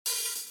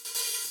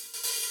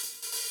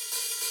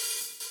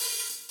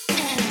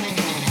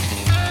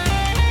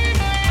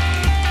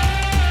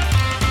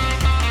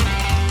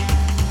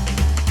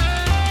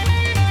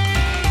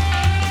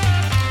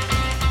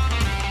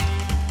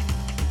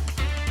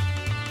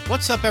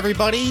What's up,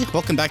 everybody?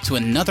 Welcome back to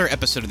another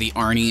episode of the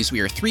Arnies.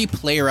 We are three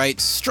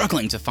playwrights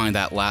struggling to find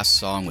that last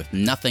song with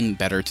nothing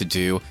better to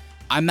do.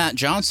 I'm Matt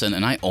Johnson,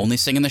 and I only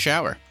sing in the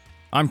shower.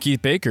 I'm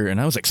Keith Baker,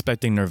 and I was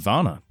expecting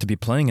Nirvana to be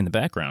playing in the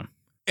background.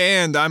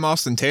 And I'm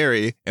Austin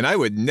Terry, and I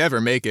would never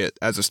make it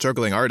as a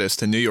struggling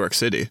artist in New York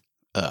City.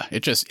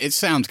 It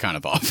sounds kind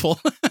of awful.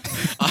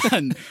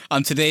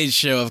 On today's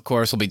show, of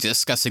course, we'll be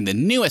discussing the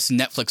newest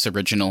Netflix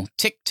original,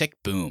 Tick,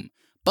 Tick, Boom.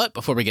 But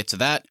before we get to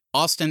that,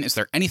 Austin, is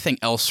there anything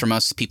else from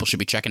us people should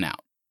be checking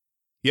out?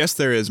 Yes,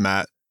 there is,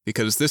 Matt,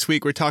 because this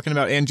week we're talking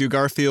about Andrew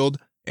Garfield,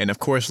 and of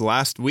course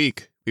last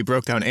week we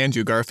broke down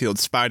Andrew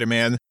Garfield's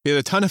Spider-Man. We had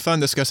a ton of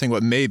fun discussing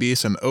what may be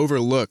some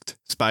overlooked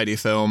Spidey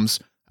films.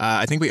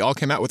 I think we all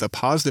came out with a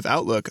positive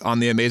outlook on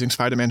the Amazing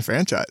Spider-Man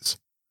franchise.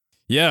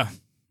 Yeah.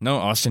 No,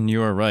 Austin,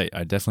 you are right.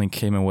 I definitely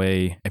came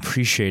away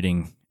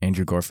appreciating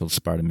Andrew Garfield's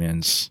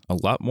Spider-Mans a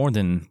lot more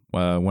than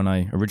when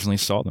I originally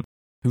saw them.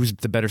 Who's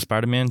the better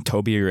Spider-Man,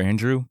 Tobey or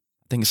Andrew?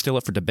 I think it's still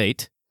up for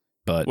debate,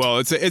 but... Well,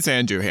 it's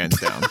Andrew, hands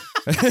down.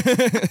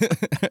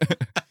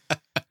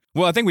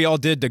 Well, I think we all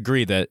did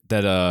agree that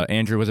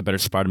Andrew was a better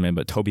Spider-Man,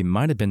 but Tobey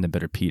might have been the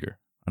better Peter.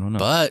 I don't know.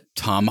 But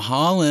Tom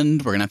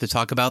Holland, we're going to have to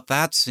talk about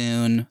that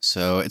soon.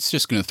 So it's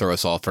just going to throw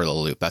us all for the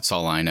loop. That's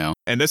all I know.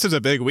 And this is a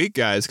big week,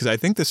 guys, because I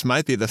think this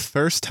might be the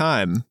first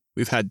time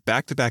we've had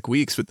back-to-back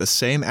weeks with the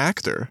same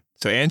actor.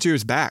 So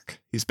Andrew's back.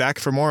 He's back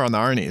for more on the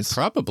Arnies.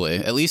 Probably.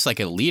 At least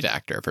like a lead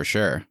actor, for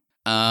sure.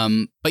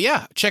 But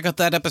yeah, check out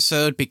that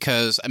episode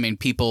because, I mean,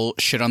 people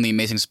shit on the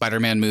Amazing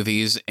Spider-Man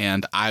movies,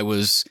 and I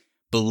was,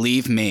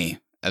 believe me,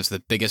 as the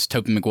biggest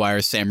Tobey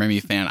Maguire, Sam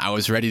Raimi fan, I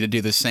was ready to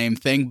do the same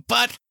thing.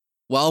 But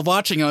while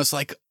watching, I was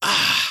like,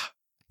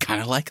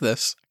 kind of like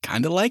this.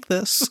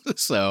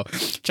 So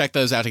check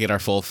those out to get our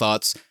full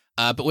thoughts.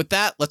 But with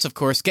that, let's, of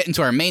course, get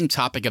into our main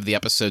topic of the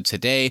episode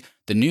today,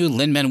 the new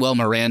Lin-Manuel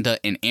Miranda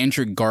and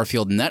Andrew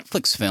Garfield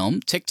Netflix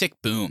film, Tick,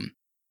 Tick, Boom.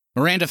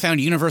 Miranda found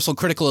universal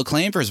critical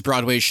acclaim for his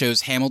Broadway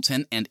shows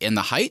Hamilton and In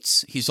the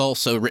Heights. He's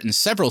also written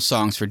several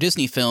songs for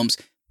Disney films,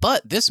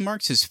 but this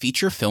marks his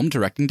feature film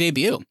directing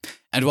debut.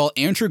 And while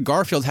Andrew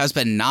Garfield has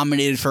been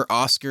nominated for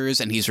Oscars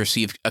and he's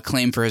received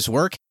acclaim for his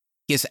work,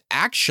 he has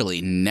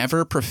actually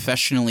never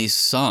professionally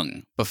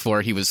sung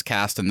before he was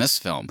cast in this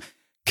film.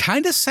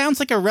 Kind of sounds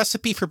like a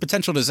recipe for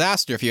potential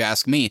disaster, if you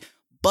ask me,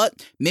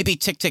 but maybe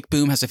Tick, Tick,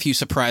 Boom has a few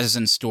surprises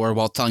in store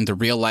while telling the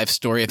real-life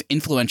story of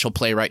influential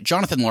playwright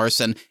Jonathan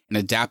Larson and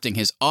adapting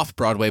his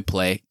off-Broadway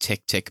play,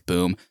 Tick, Tick,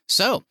 Boom.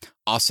 So,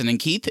 Austin and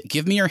Keith,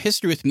 give me your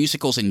history with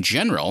musicals in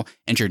general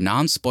and your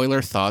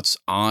non-spoiler thoughts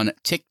on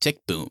Tick, Tick,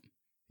 Boom.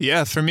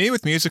 Yeah, for me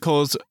with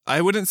musicals,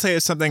 I wouldn't say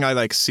it's something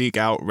I seek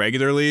out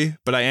regularly,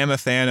 but I am a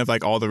fan of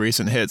all the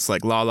recent hits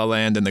like La La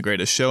Land and The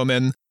Greatest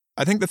Showman.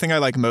 I think the thing I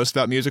like most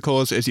about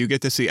musicals is you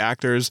get to see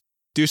actors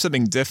do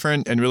something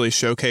different and really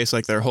showcase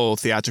their whole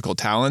theatrical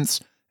talents.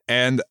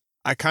 And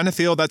I kind of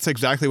feel that's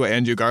exactly what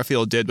Andrew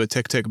Garfield did with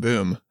Tick, Tick,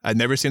 Boom. I'd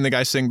never seen the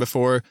guy sing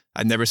before.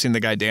 I'd never seen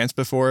the guy dance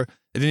before.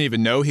 I didn't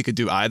even know he could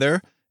do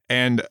either.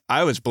 And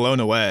I was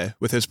blown away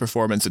with his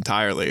performance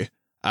entirely.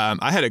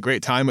 I had a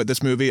great time with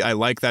this movie. I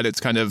like that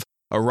it's kind of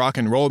a rock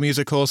and roll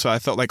musical, so I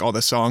felt like all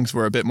the songs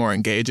were a bit more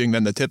engaging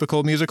than the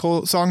typical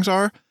musical songs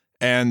are.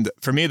 And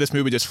for me, this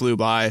movie just flew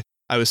by.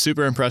 I was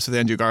super impressed with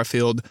Andrew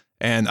Garfield,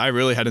 and I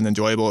really had an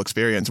enjoyable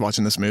experience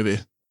watching this movie.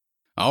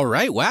 All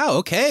right. Wow.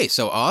 Okay.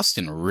 So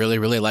Austin really,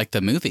 really liked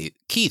the movie.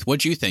 Keith,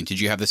 what'd you think? Did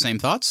you have the same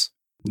thoughts?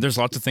 There's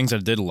lots of things I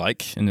did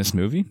like in this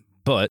movie,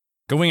 but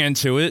going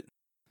into it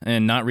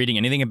and not reading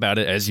anything about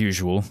it as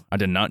usual, I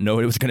did not know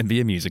it was going to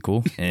be a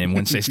musical. And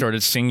once they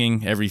started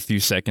singing every few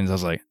seconds, I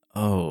was like,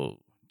 oh,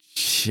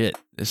 shit,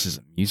 this is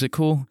a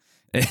musical?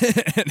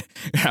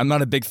 I'm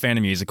not a big fan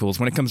of musicals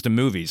when it comes to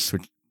movies,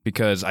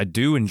 because I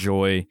do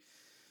enjoy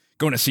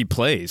going to see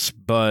plays,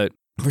 but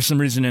for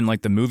some reason in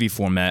the movie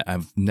format,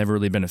 I've never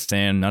really been a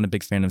fan, not a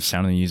big fan of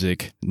Sound of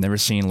Music, never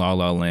seen La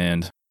La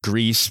Land,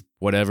 Grease,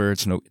 whatever,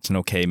 it's an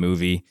okay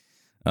movie.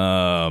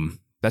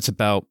 That's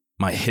about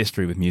my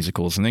history with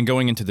musicals. And then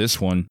going into this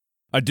one,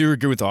 I do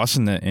agree with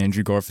Austin that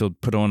Andrew Garfield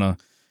put on a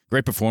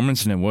great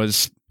performance, and it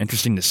was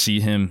interesting to see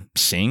him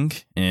sing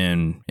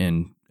and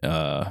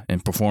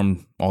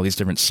perform all these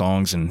different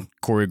songs and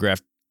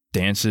choreographed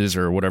dances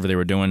or whatever they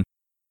were doing.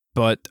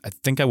 But I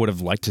think I would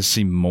have liked to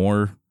see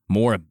more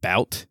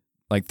about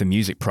the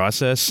music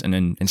process, and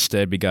then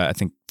instead we got, I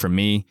think for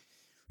me,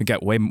 we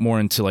got way more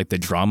into the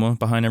drama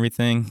behind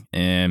everything,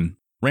 and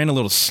ran a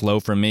little slow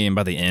for me. And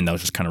by the end, I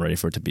was just kind of ready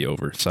for it to be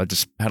over. So I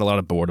just had a lot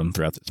of boredom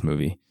throughout this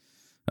movie,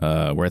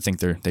 where I think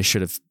they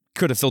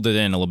could have filled it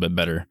in a little bit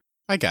better.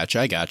 I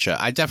gotcha.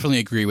 I definitely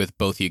agree with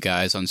both you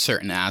guys on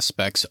certain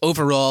aspects.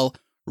 Overall,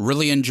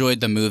 really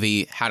enjoyed the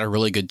movie, had a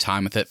really good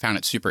time with it, found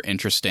it super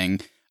interesting.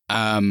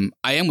 I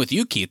am with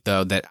you, Keith,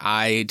 though, that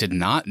I did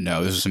not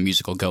know this was a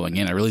musical going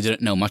in. I really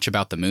didn't know much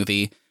about the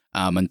movie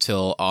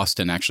until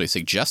Austin actually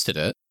suggested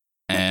it.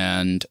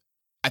 And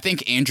I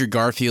think Andrew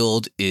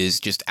Garfield is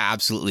just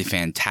absolutely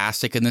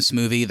fantastic in this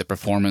movie. The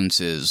performance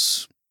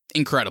is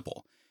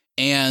incredible.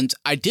 And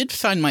I did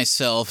find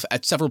myself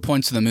at several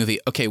points in the movie,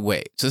 okay,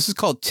 wait, so this is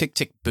called Tick,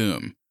 Tick,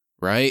 Boom,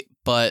 right?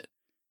 But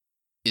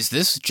is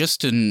this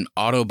just an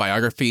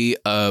autobiography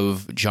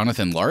of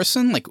Jonathan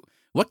Larson? Like,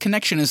 what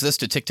connection is this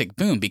to Tick, Tick,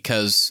 Boom?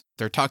 Because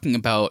they're talking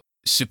about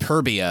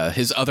Superbia,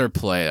 his other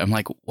play. I'm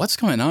like, what's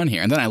going on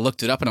here? And then I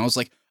looked it up and I was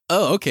like,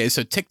 oh, okay,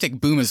 so Tick, Tick,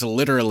 Boom is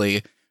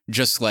literally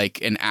just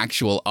like an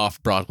actual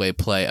off-Broadway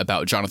play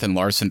about Jonathan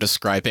Larson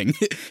describing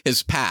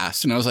his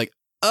past. And I was like,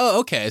 oh,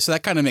 okay, so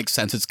that kind of makes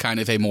sense. It's kind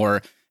of a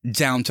more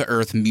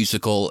down-to-earth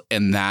musical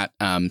in that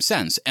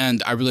sense.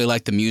 And I really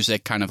like the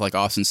music, kind of like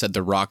Austin said,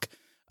 the rock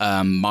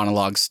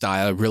monologue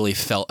style really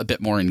felt a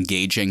bit more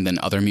engaging than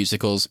other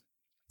musicals.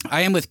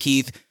 I am with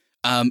Keith.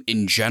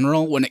 In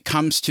general, when it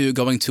comes to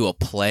going to a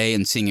play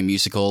and seeing a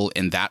musical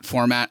in that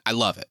format, I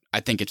love it. I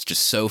think it's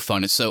just so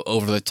fun. It's so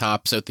over the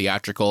top, so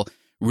theatrical.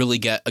 Really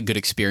get a good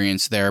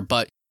experience there.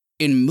 But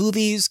in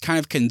movies, kind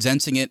of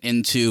condensing it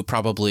into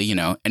probably, you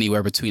know,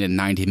 anywhere between a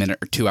 90-minute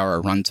or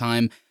 2-hour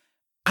runtime,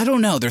 I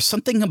don't know. There's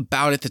something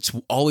about it that's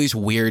always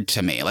weird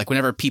to me. Like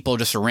whenever people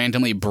just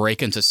randomly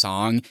break into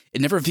song,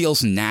 it never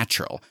feels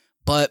natural.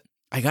 But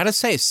I gotta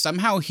say,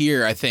 somehow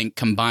here, I think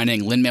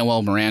combining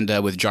Lin-Manuel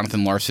Miranda with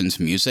Jonathan Larson's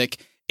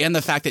music and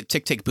the fact that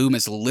Tick, Tick, Boom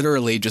is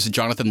literally just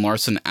Jonathan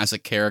Larson as a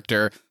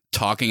character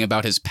talking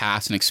about his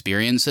past and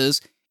experiences,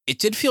 it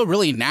did feel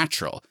really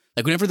natural.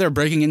 Like whenever they're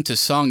breaking into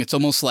song, it's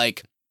almost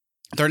like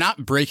they're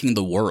not breaking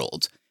the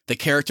world. The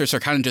characters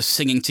are kind of just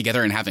singing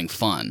together and having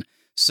fun.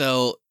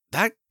 So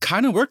that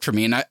kind of worked for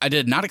me, and I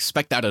did not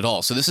expect that at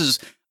all. So this is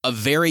a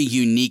very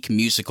unique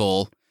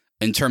musical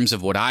in terms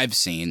of what I've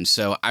seen.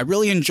 So I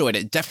really enjoyed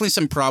it. Definitely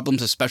some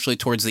problems, especially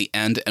towards the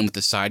end and with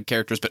the side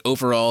characters. But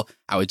overall,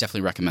 I would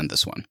definitely recommend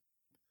this one.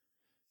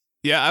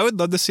 Yeah, I would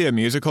love to see a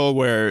musical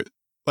where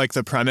like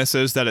the premise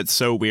is that it's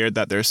so weird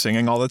that they're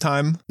singing all the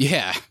time.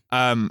 Yeah.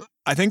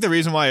 I think the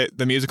reason why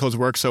the musicals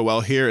work so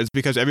well here is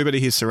because everybody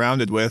he's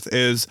surrounded with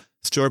is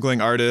struggling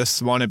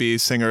artists, wannabe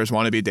singers,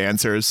 wannabe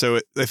dancers.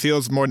 So it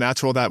feels more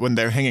natural that when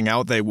they're hanging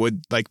out, they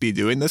would like be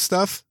doing this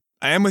stuff.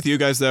 I am with you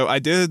guys, though.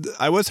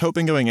 I was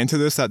hoping going into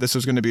this that this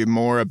was going to be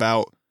more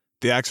about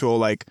the actual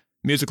like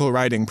musical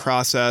writing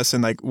process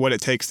and like what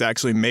it takes to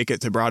actually make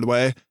it to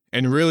Broadway.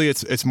 And really,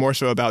 it's more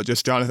so about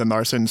just Jonathan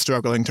Larson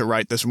struggling to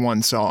write this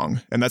one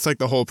song. And that's like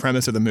the whole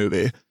premise of the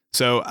movie.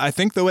 So I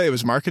think the way it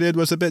was marketed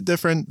was a bit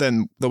different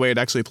than the way it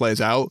actually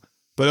plays out.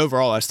 But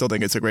overall, I still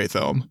think it's a great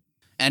film.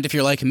 And if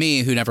you're like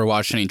me, who never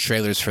watched any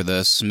trailers for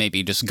this,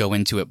 maybe just go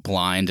into it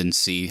blind and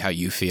see how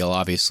you feel,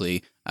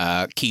 obviously.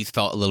 Keith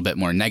felt a little bit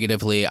more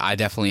negatively. I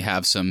definitely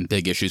have some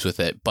big issues with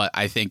it. But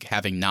I think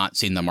having not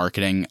seen the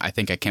marketing, I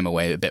think I came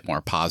away a bit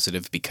more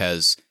positive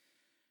because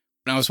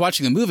when I was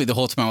watching the movie the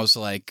whole time, I was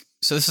like,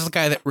 so this is the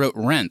guy that wrote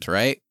Rent,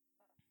 right?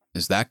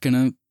 Is that going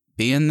to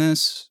be in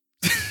this?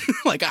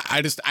 Like,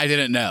 I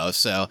didn't know.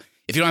 So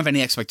if you don't have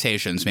any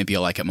expectations, maybe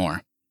you'll like it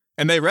more.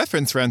 And they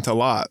reference Rent a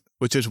lot,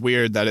 which is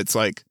weird that it's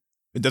like,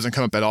 it doesn't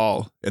come up at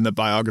all in the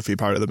biography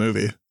part of the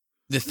movie.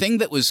 The thing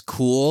that was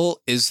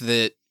cool is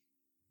that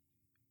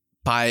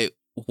by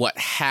what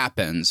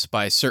happens,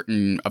 by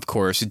certain, of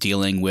course,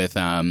 dealing with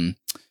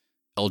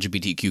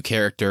LGBTQ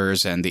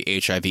characters and the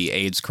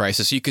HIV/AIDS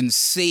crisis, you can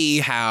see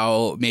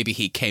how maybe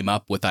he came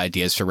up with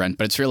ideas for Rent,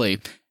 but it's really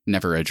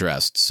never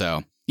addressed.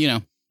 So, you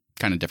know,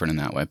 kind of different in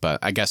that way. But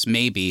I guess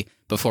maybe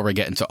before we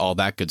get into all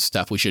that good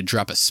stuff, we should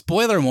drop a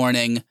spoiler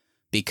warning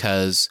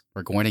because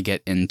we're going to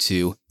get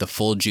into the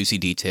full juicy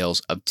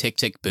details of Tick,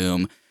 Tick,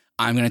 Boom.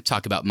 I'm going to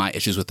talk about my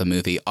issues with the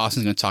movie.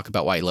 Austin's going to talk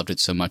about why he loved it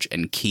so much.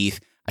 And Keith,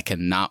 I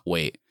cannot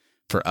wait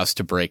for us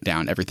to break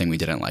down everything we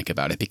didn't like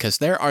about it because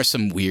there are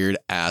some weird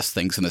ass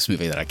things in this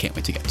movie that I can't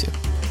wait to get to.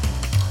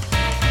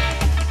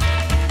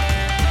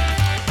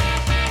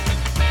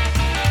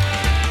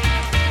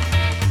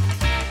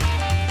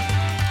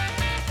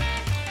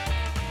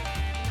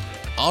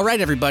 All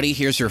right, everybody,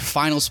 here's your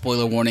final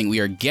spoiler warning.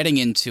 We are getting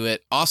into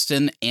it.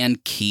 Austin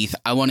and Keith,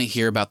 I want to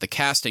hear about the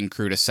casting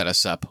crew to set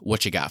us up.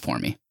 What you got for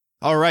me?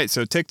 All right,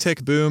 so Tick,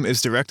 Tick, Boom is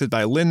directed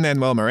by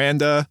Lin-Manuel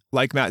Miranda.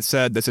 Like Matt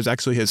said, this is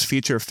actually his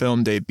feature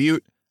film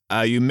debut.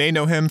 You may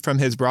know him from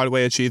his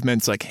Broadway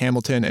achievements like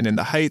Hamilton and In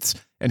the Heights,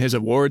 and his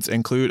awards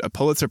include a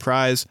Pulitzer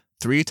Prize,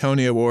 3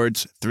 Tony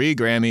Awards, 3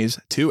 Grammys,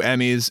 2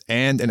 Emmys,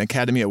 and an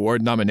Academy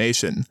Award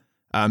nomination.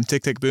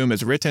 Tick, Tick, Boom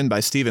is written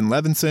by Stephen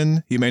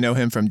Levinson. You may know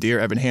him from Dear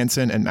Evan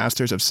Hansen and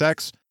Masters of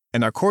Sex.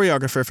 And our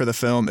choreographer for the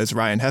film is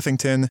Ryan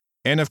Heffington.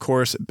 And of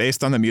course,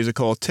 based on the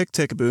musical Tick,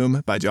 Tick,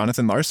 Boom by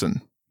Jonathan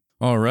Larson.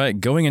 All right,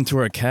 going into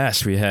our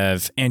cast, we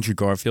have Andrew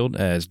Garfield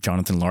as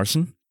Jonathan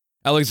Larson,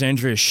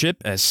 Alexandria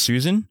Shipp as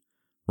Susan,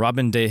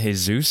 Robin De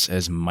Jesus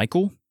as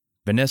Michael,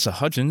 Vanessa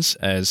Hudgens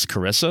as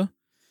Carissa,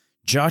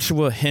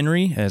 Joshua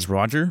Henry as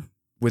Roger,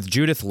 with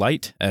Judith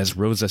Light as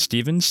Rosa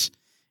Stevens,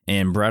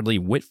 and Bradley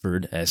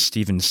Whitford as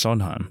Stephen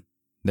Sondheim.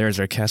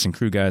 There's our cast and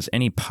crew, guys.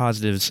 Any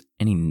positives,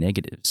 any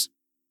negatives?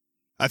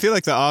 I feel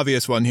like the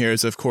obvious one here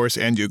is, of course,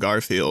 Andrew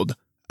Garfield.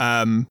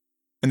 And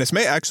this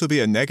may actually be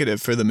a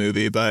negative for the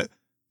movie, but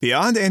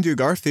beyond Andrew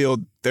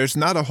Garfield, there's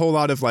not a whole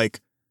lot of like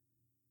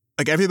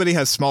everybody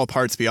has small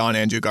parts beyond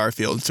Andrew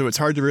Garfield, so it's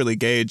hard to really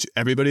gauge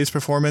everybody's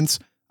performance.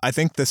 I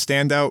think the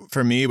standout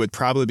for me would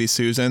probably be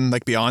Susan.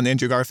 Like beyond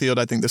Andrew Garfield,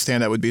 I think the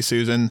standout would be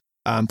Susan,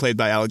 played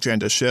by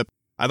Alexandra Shipp.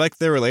 I like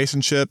their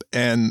relationship,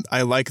 and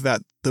I like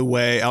that the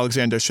way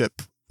Alexandra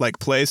Shipp like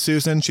plays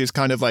Susan. She's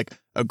kind of like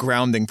a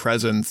grounding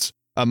presence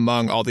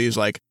among all these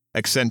like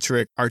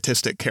eccentric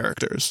artistic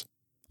characters.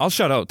 I'll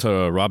shout out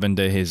to Robin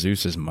De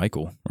Jesus as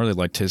Michael. I really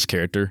liked his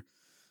character.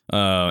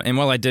 And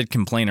while I did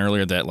complain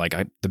earlier that like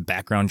the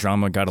background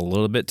drama got a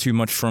little bit too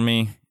much for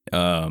me,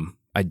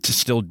 I just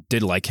still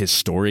did like his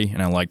story,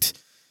 and I liked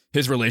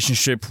his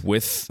relationship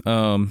with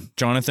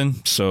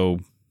Jonathan. So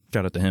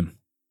shout out to him.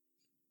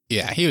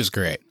 Yeah, he was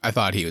great. I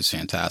thought he was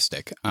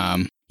fantastic.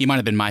 He might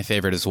have been my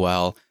favorite as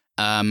well.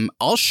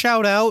 I'll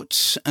shout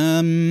out.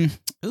 I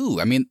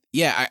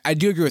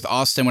do agree with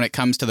Austin when it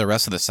comes to the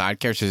rest of the side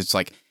characters. It's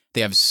like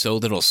they have so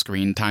little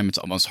screen time, it's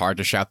almost hard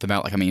to shout them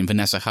out. Like, I mean,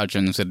 Vanessa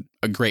Hudgens did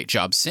a great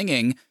job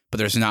singing, but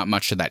there's not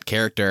much to that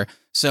character.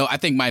 So I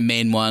think my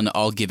main one,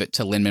 I'll give it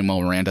to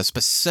Lin-Manuel Miranda,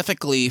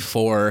 specifically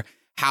for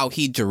how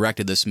he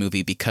directed this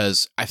movie,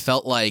 because I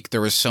felt like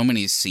there were so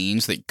many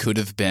scenes that could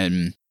have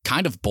been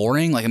kind of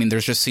boring. Like, I mean,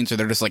 there's just scenes where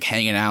they're just like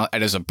hanging out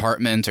at his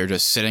apartment or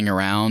just sitting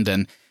around,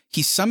 and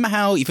he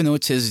somehow, even though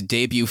it's his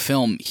debut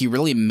film, he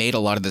really made a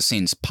lot of the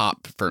scenes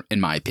pop, for, in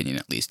my opinion,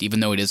 at least. Even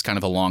though it is kind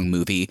of a long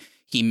movie,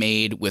 he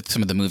made with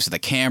some of the moves of the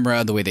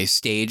camera, the way they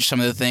staged some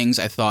of the things,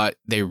 I thought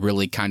they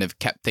really kind of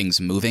kept things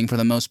moving for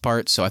the most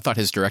part. So I thought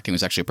his directing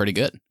was actually pretty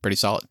good, pretty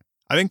solid.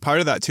 I think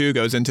part of that, too,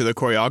 goes into the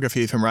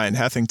choreography from Ryan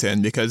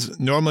Heffington, because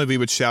normally we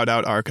would shout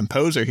out our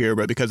composer here,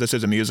 but because this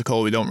is a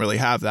musical, we don't really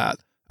have that.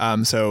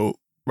 So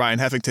Ryan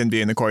Heffington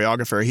being the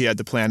choreographer, he had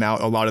to plan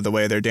out a lot of the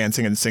way they're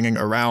dancing and singing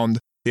around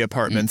the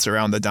apartments,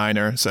 around the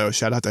diner. So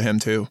shout out to him,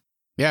 too.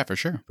 Yeah, for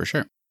sure. For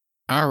sure.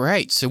 All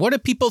right. So what do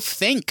people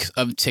think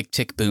of Tick,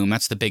 Tick, Boom?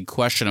 That's the big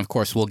question. Of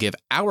course, we'll give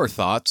our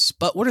thoughts,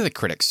 but what are the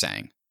critics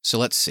saying? So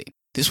let's see.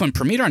 This one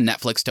premiered on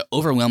Netflix to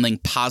overwhelming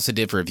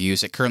positive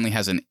reviews. It currently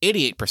has an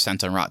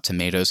 88% on Rotten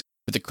Tomatoes,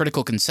 with the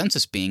critical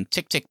consensus being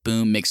Tick, Tick,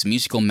 Boom makes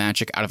musical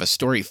magic out of a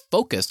story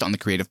focused on the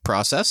creative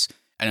process,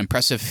 an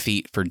impressive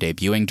feat for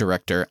debuting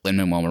director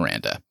Lin-Manuel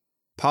Miranda.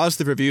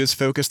 Positive reviews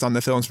focused on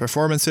the film's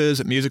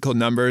performances, musical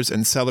numbers,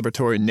 and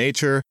celebratory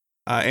nature.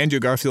 Andrew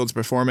Garfield's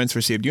performance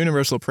received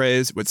universal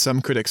praise, with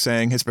some critics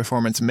saying his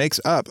performance makes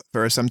up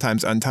for a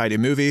sometimes untidy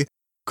movie.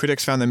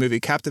 Critics found the movie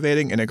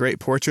captivating and a great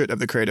portrait of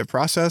the creative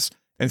process.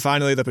 And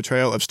finally, the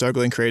portrayal of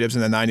struggling creatives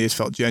in the 90s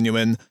felt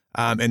genuine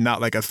and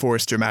not like a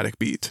forced dramatic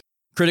beat.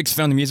 Critics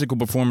found the musical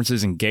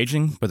performances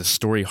engaging, but the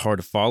story hard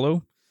to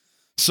follow.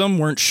 Some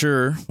weren't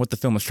sure what the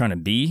film was trying to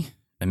be,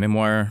 a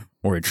memoir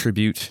or a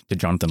tribute to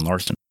Jonathan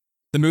Larson.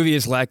 The movie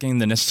is lacking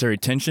the necessary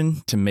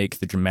tension to make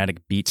the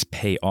dramatic beats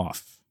pay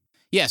off.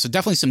 Yeah, so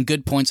definitely some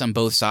good points on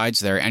both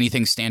sides there.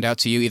 Anything stand out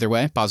to you either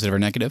way, positive or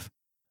negative?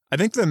 I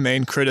think the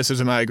main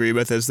criticism I agree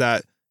with is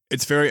that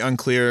it's very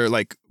unclear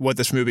like what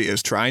this movie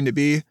is trying to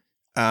be.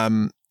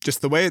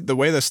 Just the way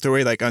the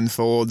story like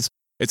unfolds,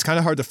 it's kind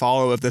of hard to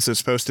follow if this is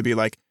supposed to be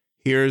like,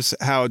 here's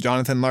how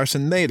Jonathan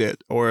Larson made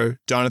it, or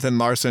Jonathan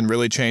Larson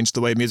really changed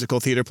the way musical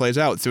theater plays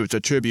out, so it's a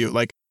tribute.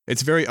 Like,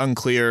 it's very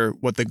unclear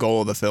what the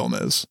goal of the film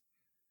is.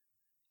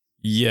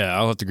 Yeah,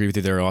 I'll have to agree with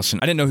you there, Austin.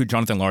 I didn't know who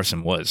Jonathan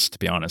Larson was, to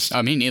be honest.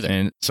 Oh, me neither.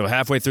 And so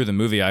halfway through the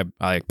movie,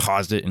 I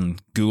paused it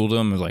and Googled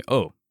him. I was like,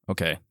 oh,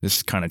 okay,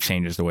 this kind of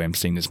changes the way I'm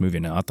seeing this movie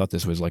now. I thought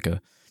this was like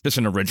just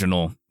an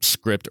original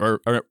script, or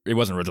it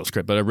wasn't original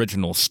script, but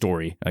original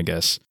story, I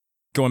guess.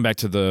 Going back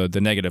to the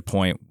negative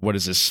point, what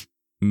is this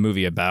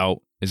movie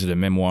about? Is it a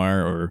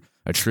memoir or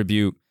a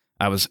tribute?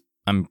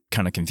 I'm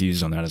kind of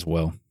confused on that as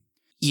well.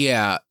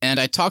 Yeah, and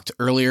I talked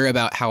earlier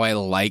about how I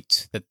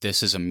liked that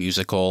this is a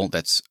musical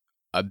that's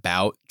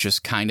about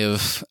just kind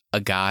of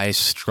a guy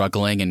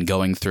struggling and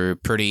going through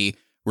pretty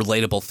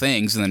relatable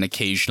things, and then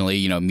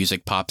occasionally,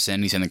 music pops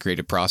in, he's in the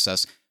creative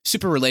process.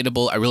 Super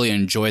relatable. I really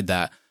enjoyed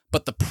that.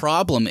 But the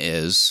problem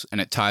is,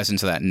 and it ties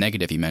into that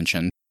negative you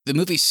mentioned, the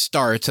movie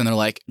starts and they're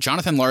like,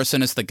 Jonathan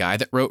Larson is the guy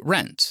that wrote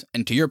Rent.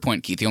 And to your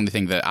point, Keith, the only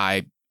thing that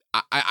I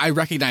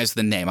recognize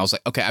the name. I was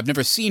like, okay, I've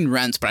never seen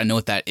Rent, but I know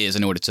what that is. I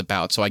know what it's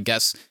about. So I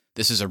guess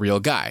this is a real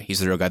guy.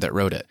 He's the real guy that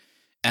wrote it.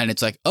 And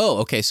it's like, oh,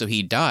 okay, so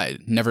he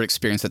died. Never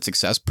experienced that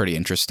success. Pretty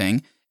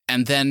interesting.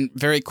 And then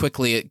very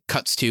quickly it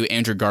cuts to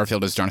Andrew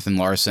Garfield as Jonathan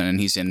Larson, and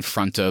he's in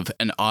front of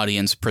an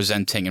audience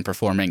presenting and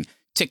performing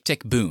Tick,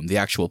 Tick, Boom, the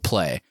actual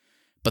play.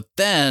 But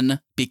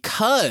then,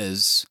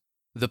 because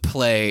the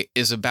play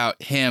is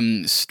about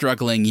him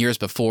struggling years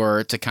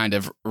before to kind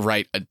of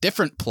write a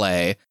different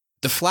play,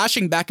 the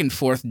flashing back and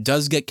forth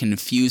does get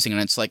confusing,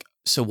 and it's like,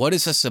 so what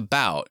is this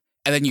about?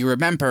 And then you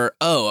remember,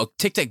 oh,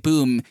 Tick, Tick,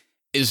 Boom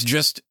is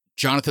just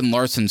Jonathan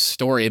Larson's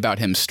story about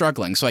him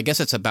struggling. So I guess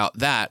it's about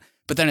that.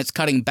 But then it's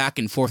cutting back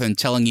and forth and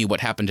telling you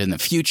what happened in the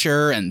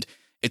future. And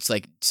it's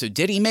like, so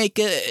did he make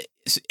it?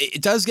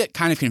 It does get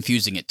kind of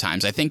confusing at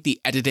times. I think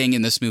the editing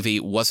in this movie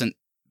wasn't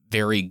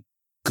very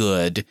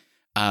good.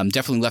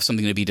 Definitely left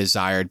something to be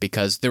desired,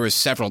 because there was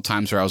several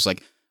times where I was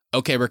like,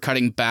 okay, we're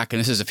cutting back and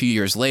this is a few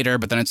years later.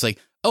 But then it's like,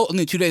 oh,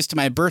 only 2 days to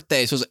my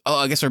birthday. So it's like, oh,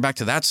 I guess we're back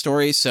to that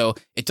story. So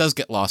it does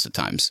get lost at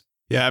times.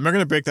 Yeah, I'm going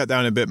to break that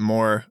down a bit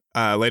more.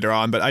 later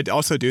on. But I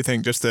also do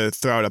think, just to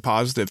throw out a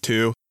positive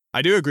too,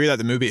 I do agree that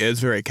the movie is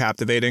very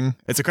captivating.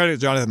 It's a credit to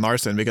Jonathan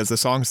Larson because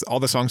all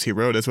the songs he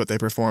wrote is what they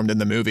performed in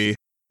the movie,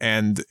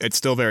 and it's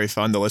still very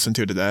fun to listen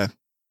to today.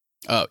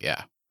 Oh,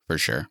 yeah, for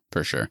sure.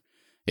 For sure.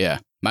 Yeah.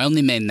 My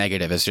only main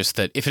negative is just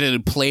that if it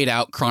had played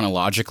out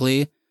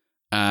chronologically,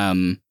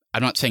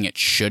 I'm not saying it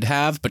should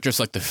have, but just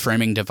like the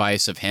framing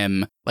device of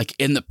him, like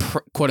in the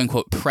quote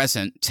unquote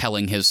present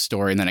telling his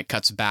story, and then it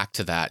cuts back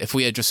to that. If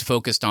we had just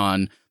focused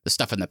on the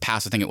stuff in the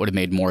past, I think it would have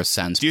made more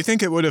sense. Do you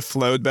think it would have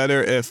flowed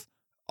better if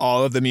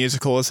all of the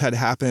musicals had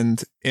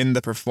happened in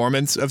the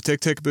performance of Tick,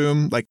 Tick,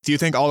 Boom? Like, do you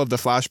think all of the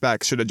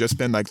flashbacks should have just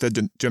been like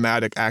the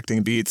dramatic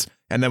acting beats,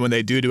 and then when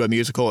they do a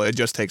musical, it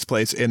just takes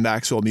place in the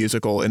actual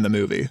musical in the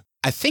movie?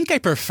 I think I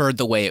preferred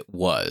the way it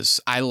was.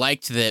 I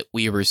liked that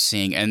we were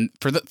seeing, and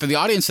for the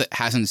audience that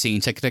hasn't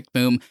seen Tick, Tick,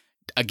 Boom,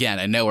 again,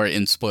 I know we're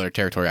in spoiler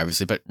territory,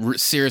 obviously, but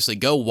seriously,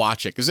 go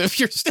watch it, because if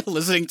you're still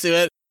listening to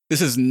it,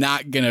 this is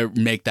not going to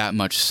make that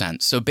much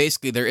sense. So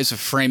basically, there is a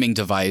framing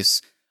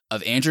device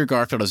of Andrew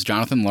Garfield as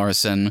Jonathan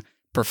Larson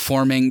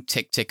performing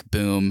Tick, Tick,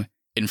 Boom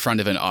in front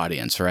of an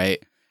audience,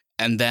 right?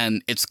 And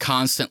then it's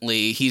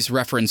constantly, he's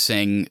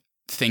referencing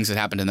things that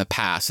happened in the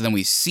past, and then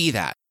we see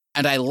that.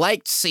 And I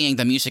liked seeing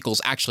the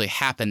musicals actually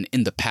happen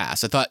in the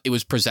past. I thought it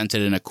was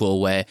presented in a cool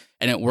way,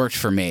 and it worked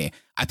for me.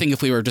 I think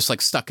if we were just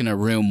like stuck in a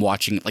room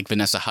watching like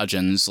Vanessa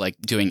Hudgens like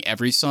doing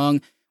every song,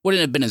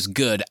 wouldn't have been as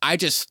good. I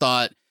just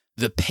thought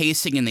the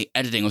pacing and the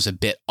editing was a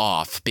bit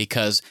off,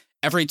 because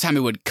every time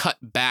it would cut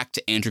back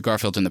to Andrew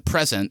Garfield in the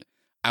present,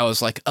 I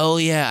was like, oh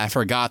yeah, I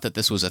forgot that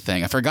this was a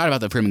thing. I forgot about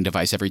the framing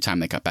device every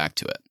time they cut back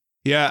to it.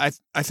 Yeah,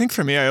 I think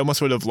for me, I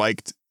almost would have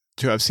liked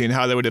to have seen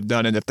how they would have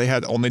done it if they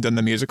had only done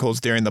the musicals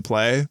during the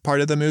play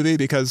part of the movie,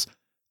 because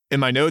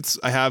in my notes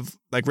I have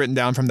like written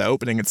down from the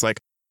opening, it's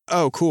like,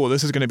 oh cool,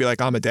 this is going to be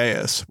like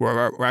Amadeus,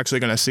 where we're actually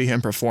going to see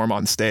him perform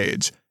on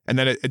stage. And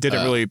then it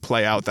didn't really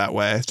play out that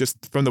way, just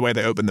from the way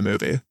they opened the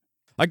movie.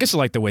 I guess I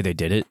like the way they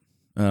did it.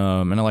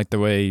 And I like the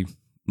way,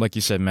 like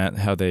you said, Matt,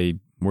 how they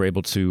were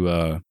able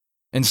to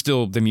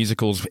instill the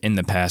musicals in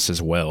the past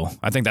as well.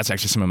 I think that's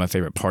actually some of my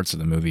favorite parts of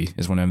the movie,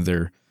 is when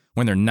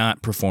they're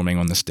not performing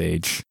on the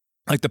stage.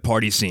 Like the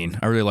party scene.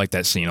 I really like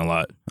that scene a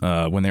lot.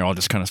 When they all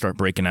just kind of start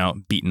breaking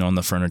out, beating on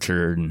the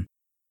furniture, and,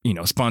 you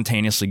know,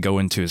 spontaneously go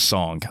into a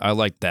song. I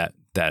like that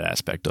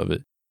aspect of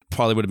it.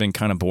 Probably would have been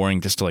kind of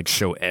boring just to like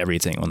show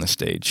everything on the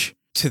stage.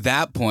 To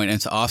that point,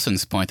 and to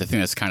Austin's point, the thing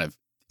that's kind of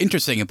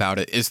interesting about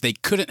it is they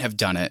couldn't have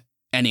done it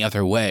any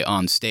other way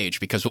on stage,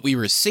 because what we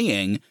were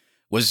seeing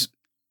was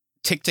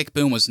Tick, Tick,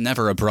 Boom was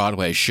never a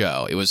Broadway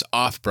show. It was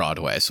off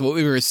Broadway. So what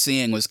we were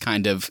seeing was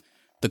kind of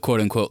the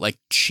quote unquote like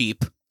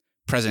cheap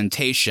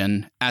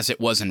presentation as it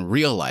was in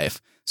real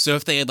life. So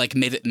if they had like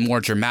made it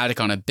more dramatic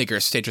on a bigger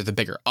stage with a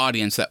bigger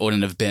audience, that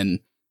wouldn't have been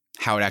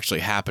how it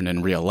actually happened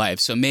in real life.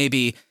 So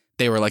maybe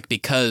they were like,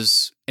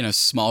 because in a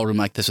small room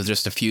like this with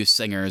just a few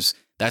singers,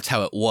 that's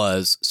how it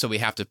was. So we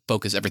have to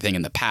focus everything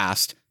in the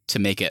past to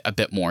make it a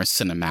bit more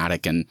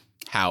cinematic, and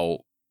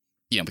how,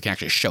 you know, we can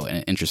actually show it in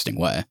an interesting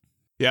way.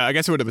 Yeah, I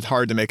guess it would have been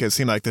hard to make it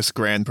seem like this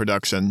grand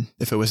production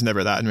if it was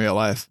never that in real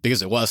life.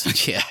 Because it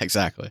wasn't. Yeah,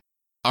 exactly.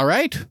 All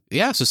right.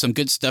 Yeah, so some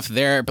good stuff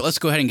there. But let's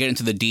go ahead and get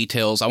into the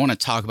details. I want to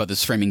talk about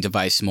this framing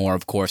device more,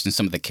 of course, and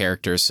some of the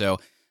characters. So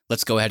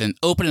let's go ahead and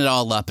open it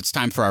all up. It's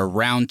time for our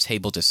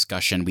roundtable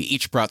discussion. We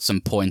each brought some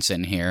points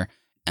in here,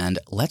 and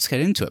let's get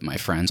into it, my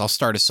friends. I'll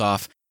start us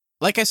off.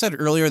 Like I said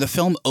earlier, the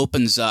film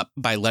opens up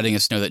by letting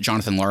us know that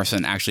Jonathan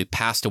Larson actually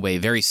passed away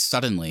very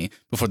suddenly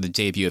before the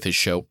debut of his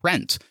show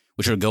Rent,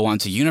 which would go on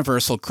to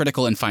universal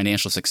critical and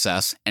financial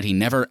success, and he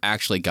never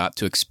actually got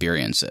to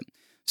experience it.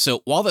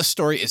 So while the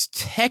story is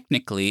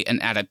technically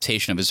an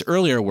adaptation of his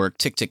earlier work,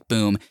 Tick, Tick,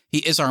 Boom, he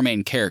is our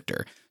main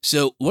character.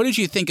 So what did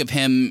you think of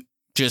him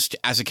just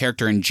as a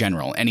character in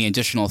general? Any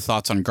additional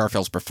thoughts on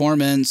Garfield's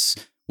performance?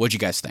 What'd you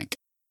guys think?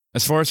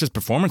 As far as his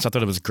performance, I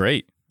thought it was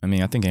great. I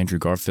mean, I think Andrew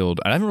Garfield,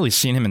 I haven't really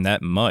seen him in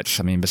that much.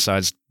 I mean,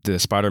 besides the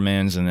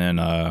Spider-Mans and then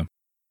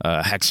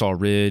Hacksaw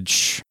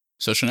Ridge.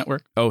 Social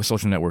Network? Oh,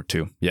 Social Network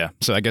too. Yeah.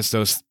 So I guess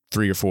those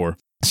 3 or 4.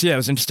 So yeah, it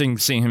was interesting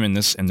seeing him in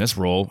this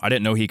role. I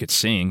didn't know he could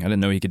sing. I didn't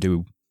know he could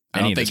do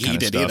any of this kind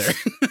of stuff. I don't think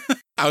he did either.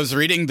 I was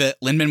reading that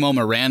Lin-Manuel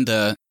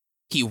Miranda,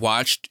 he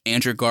watched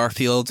Andrew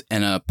Garfield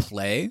in a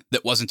play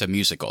that wasn't a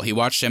musical. He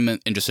watched him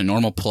in just a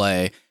normal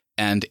play,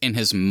 and in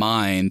his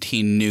mind,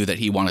 he knew that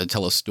he wanted to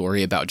tell a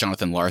story about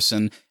Jonathan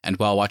Larson. And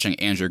while watching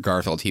Andrew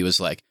Garfield, he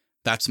was like,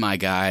 that's my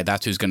guy.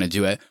 That's who's going to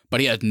do it. But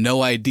he had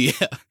no idea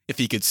if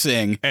he could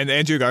sing. And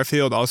Andrew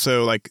Garfield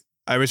also, like,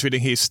 I was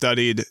reading he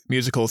studied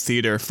musical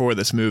theater for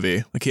this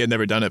movie. Like, he had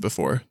never done it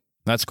before.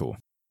 That's cool.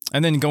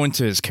 And then going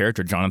to his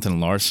character, Jonathan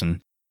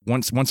Larson,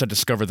 once I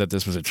discovered that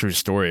this was a true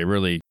story, it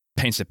really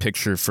paints a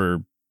picture for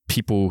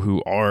people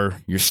who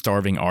are your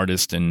starving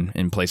artists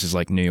in places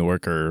like New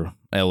York or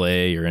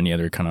LA or any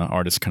other kind of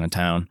artist kind of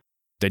town.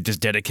 They just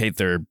dedicate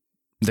their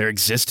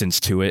existence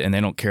to it, and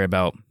they don't care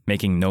about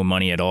making no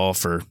money at all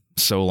for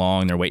so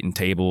long. They're waiting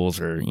tables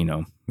or, you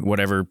know,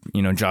 whatever,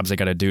 you know, jobs they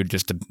got to do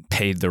just to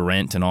pay the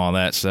rent and all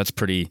that. So that's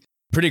pretty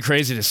pretty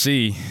crazy to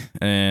see.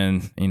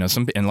 And, you know,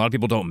 and a lot of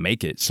people don't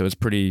make it. So it's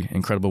pretty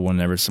incredible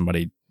whenever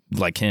somebody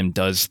like him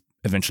does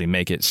eventually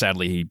make it.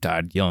 Sadly, he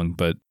died young,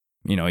 but,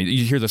 you know,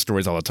 you hear the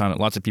stories all the time.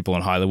 Lots of people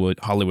in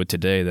Hollywood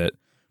today that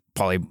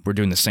probably were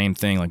doing the same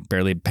thing, like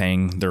barely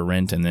paying their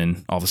rent, and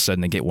then all of a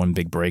sudden they get one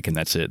big break and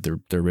that's it.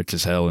 They're rich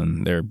as hell,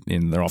 and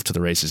they're off to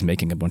the races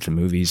making a bunch of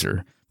movies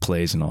or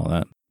plays and all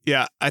that.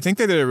 Yeah, I think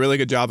they did a really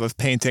good job of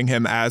painting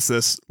him as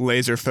this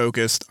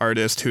laser-focused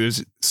artist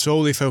who's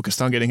solely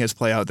focused on getting his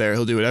play out there.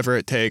 He'll do whatever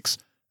it takes.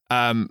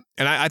 And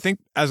I think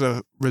as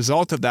a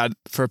result of that,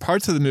 for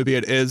parts of the movie,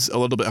 it is a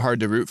little bit hard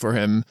to root for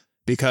him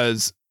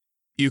because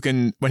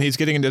when he's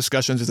getting in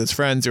discussions with his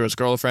friends or his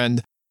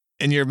girlfriend,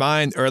 in your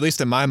mind, or at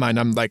least in my mind,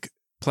 I'm like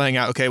playing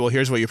out, okay, well,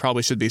 here's what you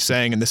probably should be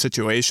saying in this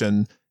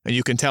situation. And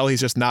you can tell he's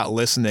just not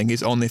listening.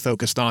 He's only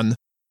focused on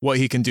what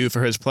he can do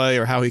for his play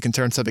or how he can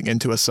turn something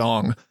into a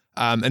song.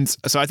 And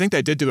so I think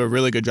they did do a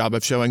really good job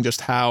of showing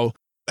just how,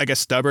 I guess,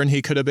 stubborn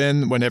he could have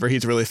been whenever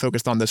he's really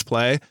focused on this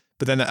play.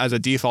 But then as a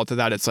default to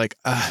that, it's like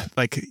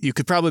you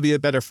could probably be a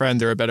better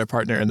friend or a better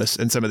partner in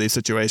some of these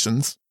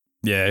situations.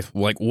 Yeah,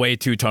 like way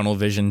too tunnel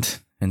visioned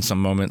in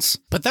some moments.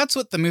 But that's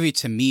what the movie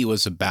to me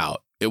was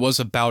about. It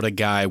was about a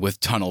guy with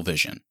tunnel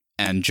vision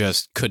and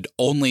just could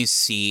only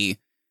see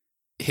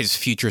his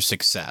future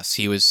success.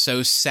 He was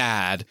so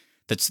sad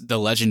that the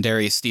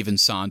legendary Stephen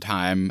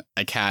Sondheim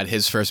had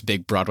his first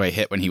big Broadway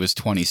hit when he was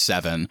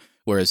 27,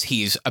 whereas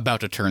he's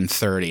about to turn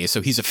 30.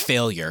 So he's a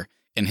failure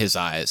in his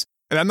eyes.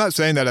 And I'm not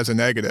saying that as a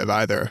negative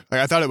either. Like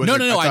I thought it was. No. I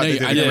know they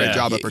did a great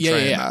job of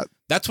portraying that.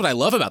 That's what I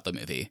love about the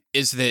movie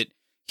is that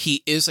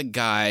he is a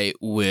guy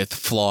with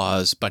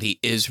flaws, but he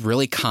is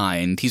really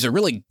kind. He's a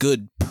really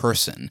good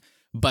person.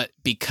 But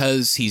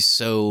because he's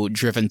so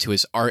driven to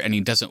his art and he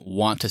doesn't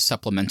want to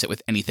supplement it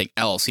with anything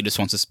else, he just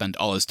wants to spend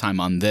all his time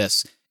on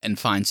this and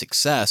find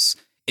success,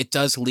 it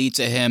does lead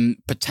to him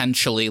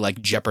potentially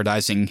like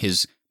jeopardizing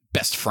his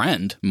best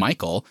friend,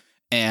 Michael.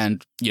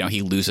 And, you know,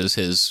 he loses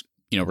his,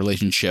 you know,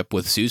 relationship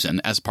with Susan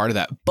as part of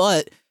that.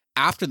 But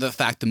after the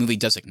fact, the movie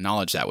does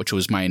acknowledge that, which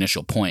was my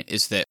initial point,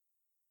 is that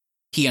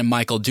he and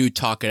Michael do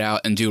talk it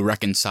out and do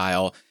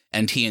reconcile.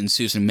 And he and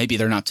Susan, maybe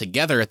they're not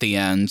together at the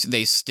end.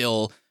 They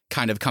still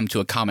kind of come to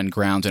a common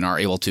ground and are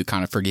able to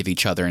kind of forgive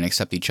each other and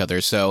accept each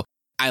other. So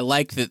I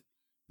like that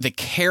the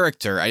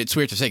character, it's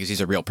weird to say because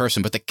he's a real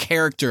person, but the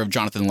character of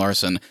Jonathan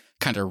Larson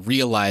kind of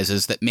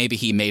realizes that maybe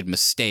he made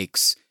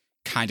mistakes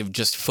kind of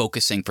just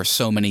focusing for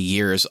so many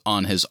years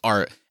on his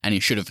art, and he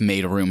should have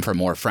made room for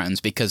more friends,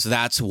 because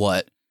that's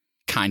what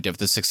kind of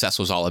the success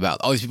was all about.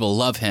 All these people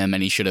love him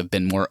and he should have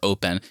been more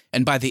open.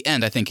 And by the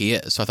end, I think he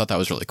is. So I thought that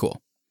was really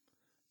cool.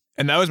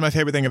 And that was my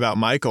favorite thing about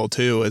Michael,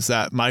 too, is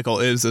that Michael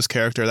is this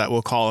character that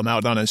will call him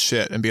out on his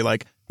shit and be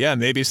like, yeah,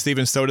 maybe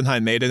Steven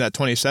Sodenheim made it at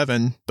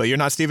 27, but you're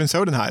not Steven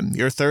Sodenheim.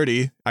 You're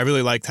 30. I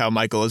really liked how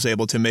Michael is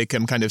able to make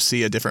him kind of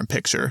see a different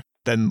picture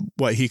than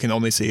what he can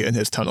only see in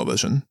his tunnel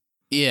vision.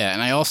 Yeah,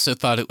 and I also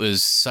thought it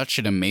was such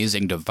an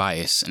amazing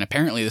device, and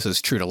apparently this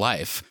is true to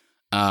life,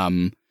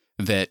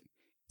 that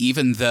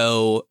even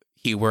though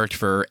he worked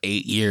for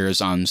 8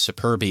 years on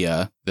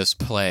Superbia, this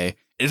play,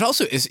 it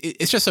also is,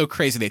 it's just so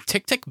crazy that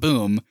Tick, Tick,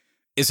 Boom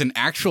is an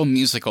actual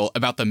musical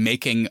about the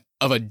making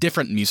of a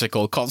different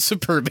musical called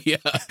Superbia,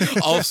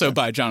 also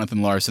by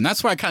Jonathan Larson.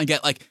 That's where I kind of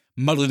get like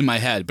muddled in my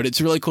head, but it's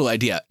a really cool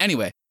idea.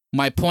 Anyway,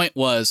 my point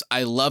was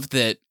I love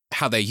that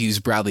how they use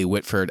Bradley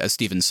Whitford as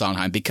Stephen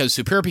Sondheim, because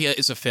Superbia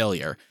is a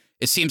failure.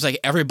 It seems like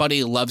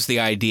everybody loves the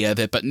idea of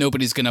it, but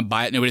nobody's going to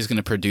buy it. Nobody's going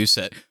to produce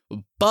it.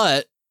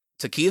 But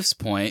to Keith's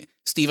point,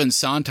 Stephen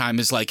Sondheim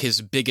is like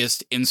his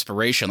biggest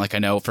inspiration. Like I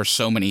know for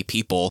so many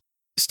people,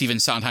 Stephen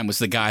Sondheim was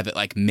the guy that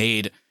like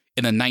made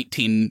in the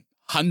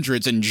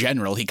 1900s in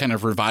general, he kind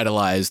of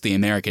revitalized the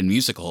American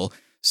musical.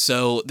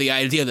 So the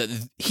idea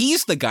that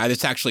he's the guy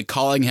that's actually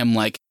calling him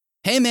like,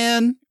 hey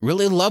man,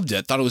 really loved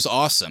it. Thought it was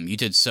awesome. You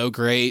did so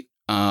great.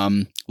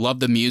 Love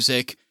the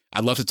music.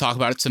 I'd love to talk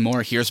about it some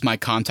more. Here's my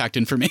contact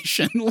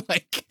information.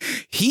 Like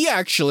he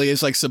actually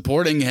is like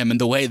supporting him,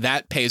 and the way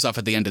that pays off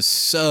at the end is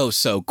so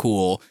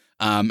cool.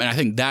 And I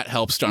think that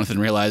helps Jonathan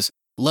realize,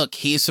 look,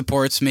 he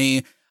supports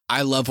me.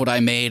 I love what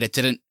I made. It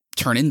didn't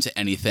turn into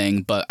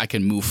anything, but I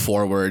can move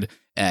forward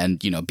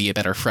and, you know, be a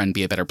better friend,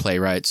 be a better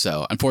playwright.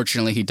 So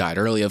unfortunately he died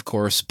early, of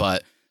course,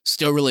 but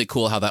still really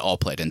cool how that all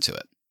played into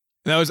it.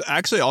 And I was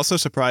actually also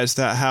surprised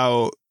at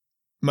how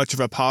much of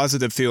a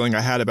positive feeling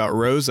I had about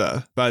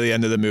Rosa by the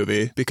end of the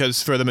movie,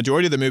 because for the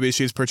majority of the movie,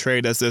 she's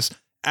portrayed as this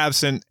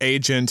absent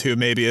agent who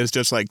maybe is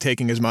just like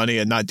taking his money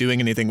and not doing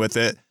anything with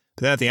it.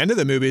 But then at the end of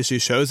the movie, she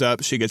shows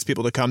up, she gets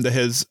people to come to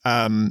his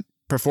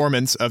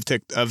performance of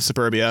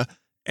Superbia,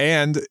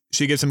 and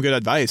she gives him good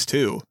advice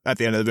too at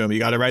the end of the movie. You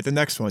got to write the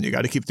next one. You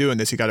got to keep doing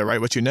this. You got to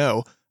write what you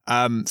know.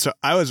 So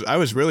I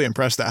was really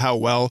impressed at how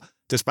well,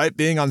 despite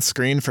being on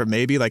screen for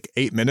maybe like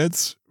 8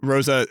 minutes,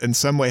 Rosa in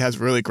some way has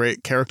really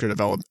great character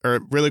development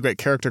or really great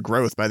character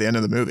growth by the end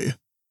of the movie.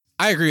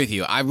 I agree with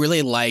you. I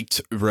really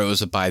liked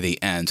Rosa by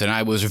the end, and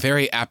I was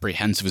very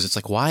apprehensive. It's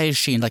like, why is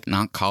she like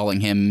not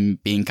calling him,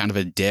 being kind of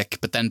a dick?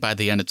 But then by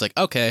the end, it's like,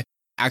 okay,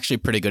 actually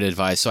pretty good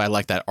advice. So I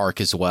like that arc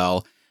as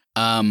well.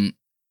 And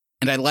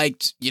I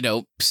liked,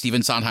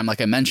 Stephen Sondheim,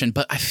 like I mentioned,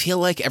 but I feel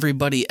like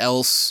everybody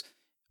else,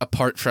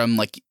 apart from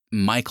like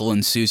Michael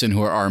and Susan,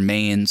 who are our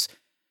mains,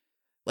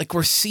 like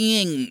we're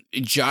seeing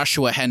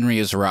Joshua Henry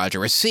as Roger.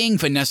 We're seeing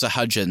Vanessa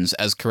Hudgens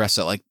as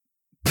Carissa, like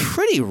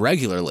pretty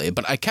regularly.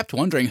 But I kept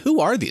wondering, who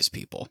are these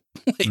people?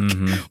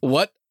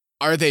 What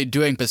are they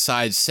doing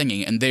besides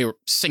singing? And they were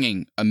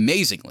singing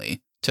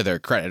amazingly, to their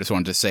credit. I just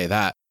wanted to say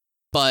that.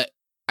 But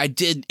it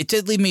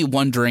did leave me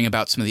wondering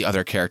about some of the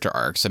other character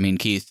arcs. I mean,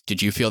 Keith,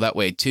 did you feel that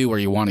way too? Were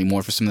you wanting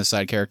more for some of the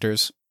side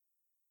characters?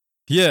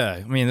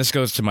 Yeah, I mean, this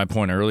goes to my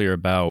point earlier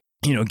about,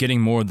 getting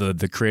more of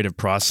the creative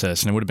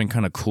process. And it would have been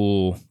kind of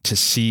cool to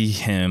see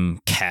him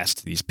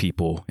cast these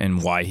people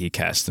and why he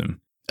cast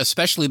them.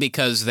 Especially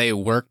because they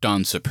worked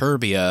on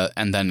Superbia,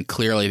 and then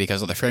clearly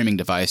because of the framing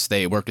device,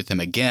 they worked with him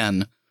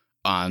again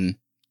on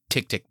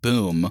Tick, Tick,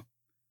 Boom.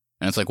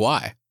 And it's like,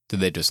 why? Did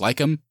they just like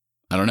him?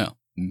 I don't know.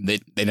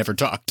 They never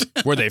talked.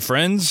 Were they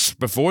friends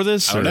before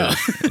this? I don't know.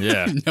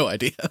 Yeah. No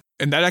idea.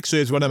 And that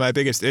actually is one of my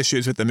biggest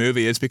issues with the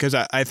movie, is because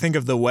I think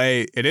of the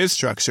way it is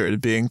structured,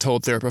 being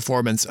told through a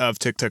performance of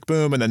Tick, Tick,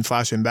 Boom and then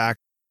flashing back.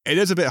 It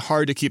is a bit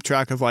hard to keep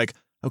track of like,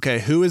 okay,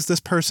 who is this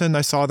person?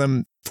 I saw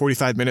them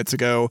 45 minutes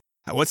ago.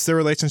 What's their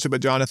relationship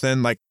with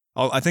Jonathan? Like,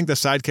 I think the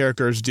side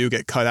characters do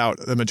get cut out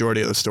the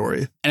majority of the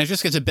story. And it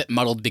just gets a bit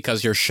muddled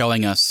because you're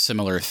showing us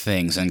similar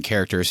things and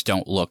characters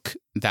don't look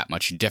that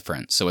much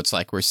different. So it's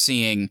like we're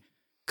seeing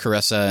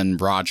Carissa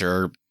and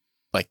Roger,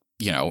 like,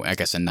 I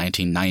guess in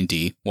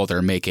 1990 while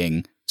they're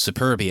making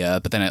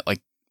Superbia, but then it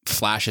like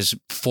flashes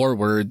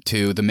forward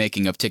to the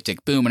making of Tick,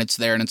 Tick, Boom, and it's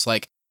there, and it's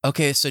like,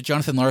 okay, so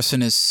Jonathan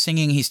Larson is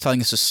singing, he's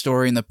telling us a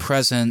story in the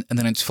present, and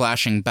then it's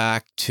flashing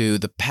back to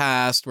the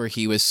past where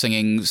he was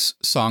singing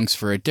songs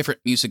for a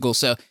different musical.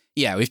 So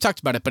yeah, we've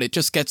talked about it, but it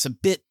just gets a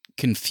bit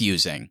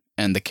confusing,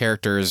 and the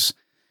characters,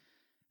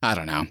 I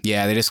don't know.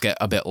 Yeah, they just get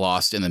a bit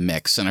lost in the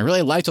mix. And I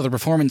really liked all the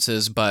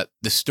performances, but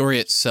the story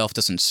itself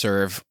doesn't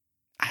serve,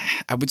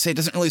 I would say,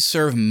 doesn't really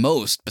serve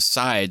most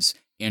besides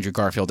Andrew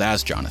Garfield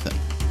as Jonathan.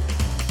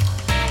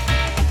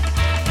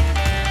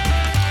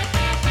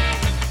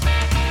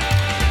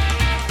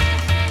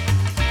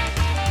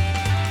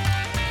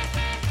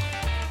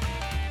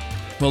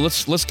 Well,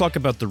 let's talk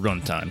about the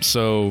runtime.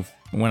 So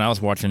when I was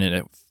watching it,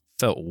 it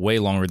felt way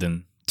longer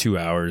than 2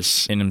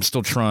 hours, and I'm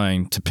still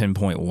trying to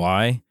pinpoint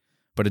why.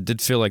 But it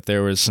did feel like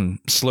there was some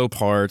slow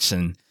parts,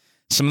 and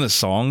some of the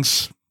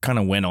songs kind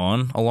of went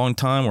on a long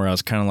time, where I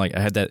was kind of like, I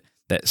had that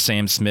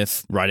Sam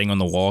Smith writing on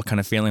the wall kind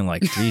of feeling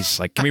like, geez,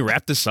 like, can we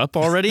wrap this up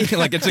already?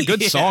 Like, it's a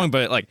good song,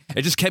 but like,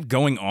 it just kept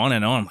going on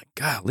and on. I'm like,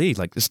 golly,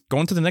 like, just go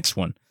on to the next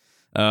one.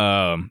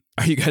 Are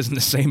you guys in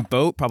the same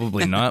boat?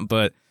 Probably not,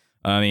 but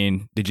I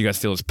mean, did you guys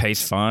feel his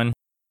pace fine?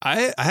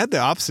 I had the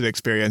opposite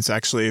experience,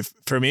 actually.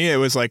 For me, it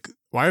was like,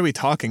 why are we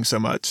talking so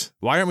much?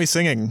 Why aren't we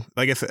singing?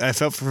 Like, if I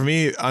felt, for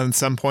me, on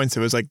some points, it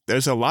was like,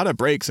 there's a lot of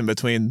breaks in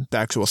between the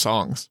actual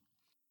songs.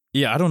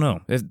 Yeah, I don't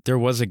know. There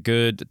was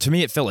to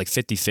me, it felt like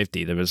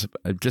 50-50. There was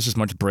just as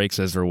much breaks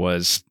as there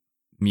was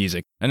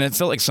music. And it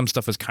felt like some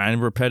stuff was kind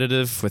of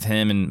repetitive with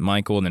him and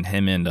Michael, and then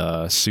him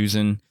and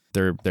Susan,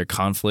 their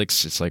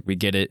conflicts. It's like, we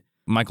get it.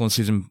 Michael and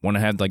Susan want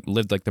to have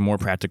lived the more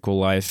practical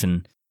life,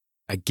 and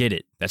I get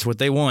it. That's what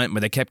they want,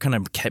 but they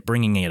kept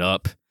bringing it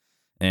up,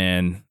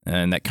 and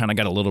that kind of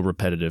got a little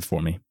repetitive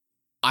for me.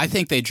 I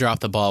think they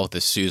dropped the ball with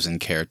the Susan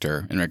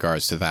character in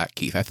regards to that,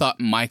 Keith. I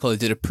thought Michael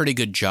did a pretty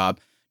good job.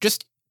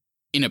 Just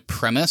in a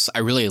premise, I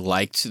really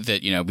liked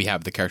that, we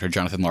have the character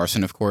Jonathan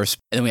Larson, of course,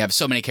 and then we have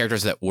so many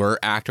characters that were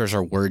actors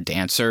or were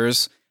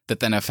dancers that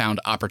then have found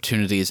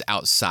opportunities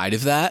outside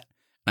of that.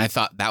 And I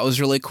thought that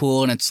was really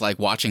cool. And it's like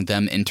watching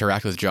them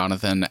interact with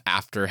Jonathan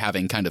after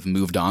having kind of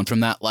moved on from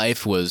that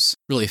life was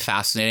really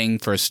fascinating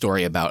for a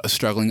story about a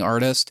struggling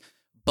artist.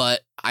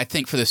 But I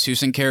think for the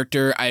Susan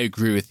character, I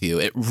agree with you.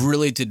 It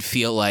really did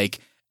feel like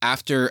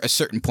after a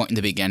certain point in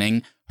the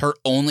beginning, her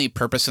only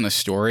purpose in the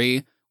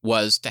story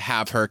was to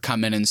have her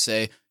come in and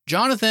say,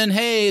 Jonathan,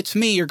 hey, it's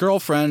me, your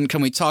girlfriend.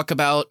 Can we talk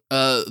about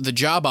the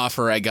job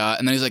offer I got?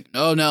 And then he's like,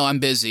 oh, no, I'm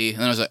busy. And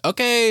then I was like,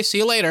 okay, see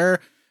you later.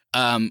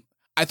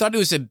 I thought it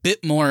was a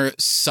bit more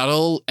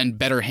subtle and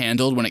better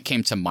handled when it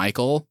came to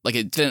Michael. Like,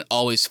 it didn't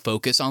always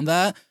focus on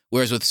that.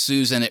 Whereas with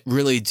Susan, it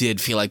really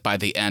did feel like by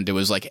the end, it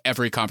was like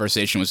every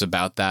conversation was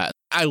about that.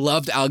 I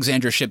loved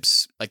Alexandra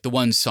Shipp's, like the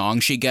one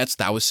song she gets.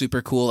 That was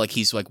super cool. Like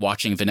he's like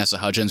watching Vanessa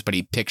Hudgens, but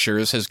he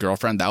pictures his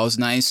girlfriend. That was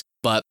nice.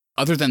 But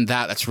other than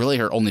that, that's really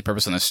her only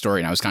purpose in the story.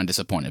 And I was kind of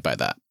disappointed by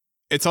that.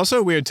 It's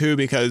also weird, too,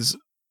 because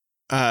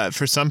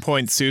for some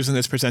point, Susan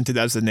is presented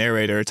as the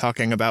narrator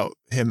talking about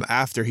him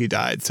after he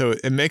died. So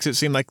it makes it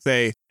seem like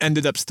they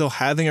ended up still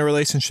having a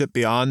relationship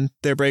beyond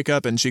their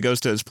breakup, and she goes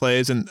to his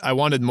plays. And I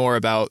wanted more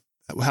about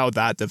how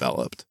that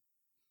developed.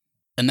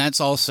 And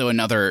that's also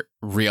another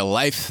real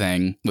life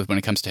thing with when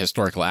it comes to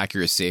historical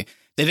accuracy.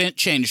 They didn't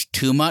change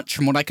too much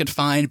from what I could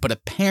find, but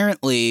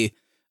apparently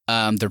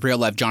the real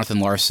life Jonathan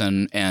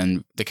Larson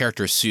and the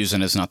character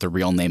Susan is not the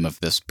real name of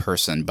this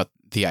person, but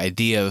the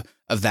idea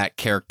of that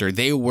character,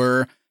 they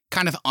were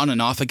kind of on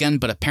and off again,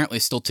 but apparently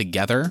still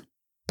together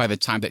by the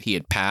time that he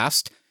had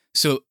passed.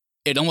 So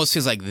it almost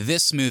feels like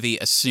this movie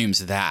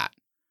assumes that.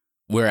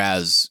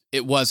 Whereas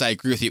I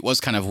agree with you, it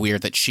was kind of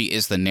weird that she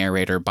is the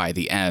narrator by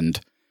the end.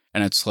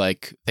 And it's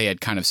like they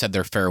had kind of said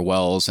their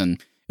farewells and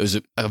it was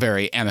a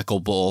very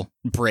amicable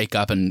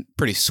breakup and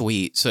pretty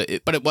sweet.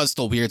 But it was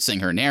still weird seeing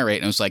her narrate.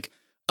 And it was like,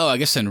 oh, I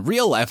guess in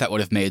real life that would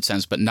have made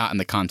sense, but not in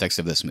the context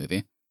of this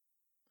movie.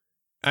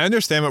 I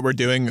understand what we're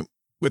doing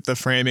with the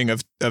framing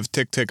of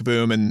Tick, Tick,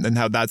 Boom and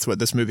how that's what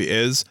this movie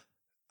is.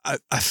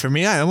 For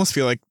me, I almost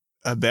feel like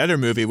a better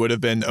movie would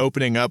have been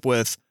opening up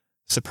with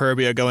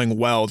Superbia going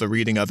well, the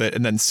reading of it,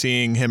 and then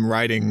seeing him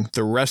writing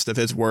the rest of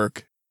his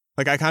work.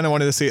 Like, I kind of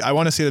wanted to see, I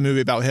want to see the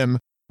movie about him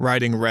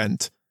writing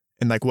Rent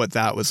and like what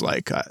that was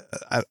like.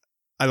 I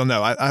don't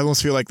know. I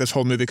almost feel like this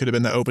whole movie could have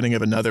been the opening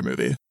of another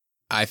movie.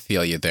 I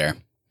feel you there.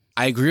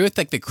 I agree with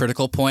like the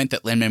critical point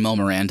that Lin-Manuel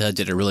Miranda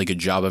did a really good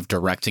job of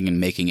directing and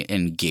making it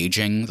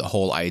engaging. The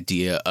whole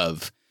idea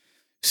of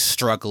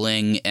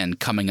struggling and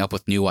coming up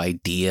with new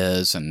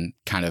ideas and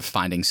kind of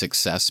finding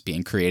success,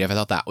 being creative. I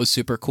thought that was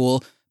super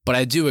cool. But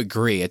I do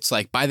agree. It's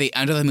like by the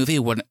end of the movie,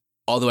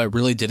 although I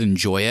really did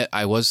enjoy it,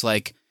 I was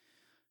like,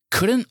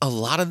 couldn't a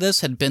lot of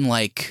this had been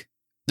like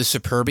the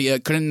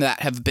Superbia? Couldn't that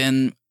have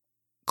been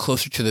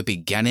closer to the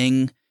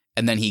beginning?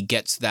 And then he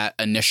gets that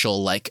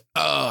initial like,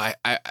 oh,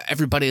 I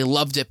everybody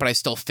loved it, but I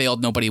still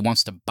failed. Nobody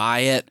wants to buy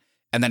it.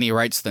 And then he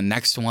writes the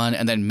next one.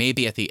 And then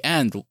maybe at the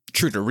end,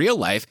 true to real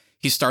life,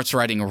 he starts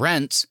writing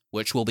Rent,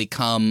 which will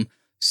become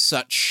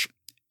such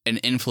an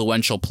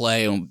influential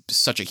play and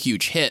such a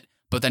huge hit.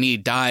 But then he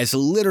dies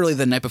literally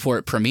the night before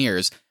it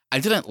premieres. I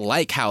didn't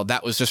like how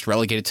that was just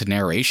relegated to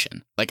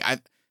narration. Like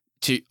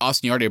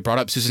Austin, you already brought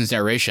up Susan's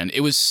narration.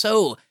 It was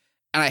so,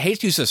 and I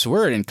hate to use this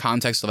word in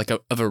context of like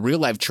of a real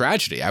life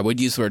tragedy. I would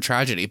use the word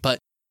tragedy, but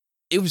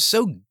it was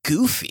so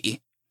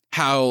goofy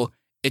how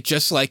it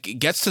just like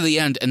gets to the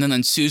end and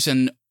then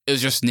Susan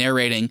is just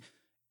narrating.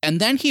 And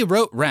then he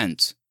wrote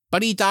Rent,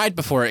 but he died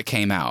before it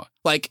came out.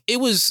 Like it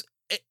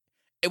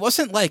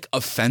wasn't like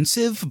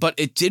offensive, but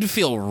it did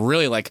feel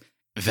really like,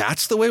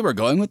 that's the way we're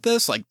going with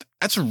this? Like,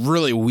 that's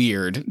really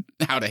weird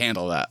how to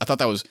handle that. I thought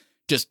that was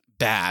just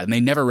bad, and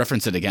they never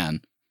reference it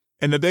again.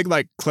 And the big,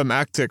 like,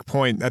 climactic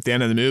point at the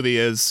end of the movie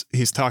is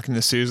he's talking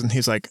to Susan.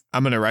 He's like,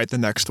 I'm going to write the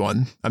next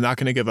one. I'm not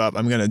going to give up.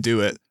 I'm going to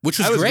do it. Which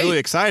was great. I was great. really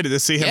excited to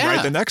see him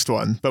write the next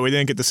one, but we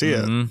didn't get to see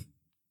it.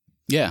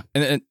 Yeah.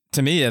 And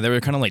to me, they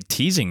were kind of like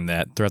teasing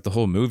that throughout the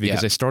whole movie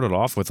because they started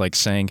off with like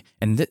saying,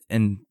 and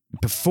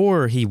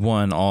before he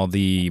won all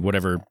the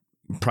whatever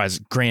prize,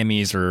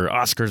 Grammys or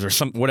Oscars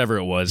or whatever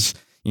it was,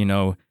 you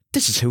know,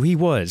 this is who he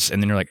was.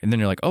 And then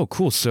you're like, oh,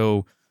 cool.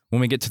 So when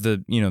we get to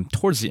the, you know,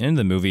 towards the end of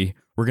the movie,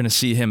 we're going to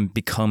see him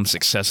become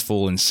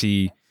successful and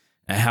see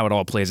how it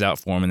all plays out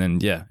for him. And then,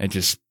 yeah, it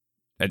just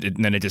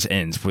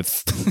ends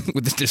with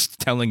with just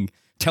telling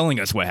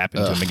us what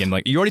happened to him again.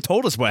 Like, you already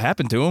told us what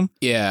happened to him.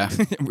 Yeah.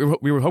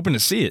 we were hoping to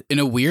see it. In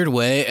a weird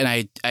way, and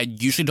I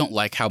usually don't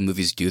like how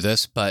movies do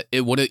this, but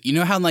it would, you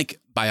know how like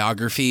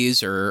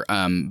biographies or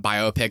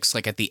biopics,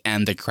 like at the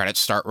end, the credits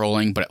start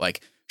rolling, but it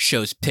like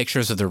shows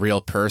pictures of the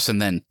real person,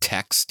 then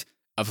text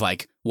of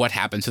like what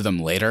happened to them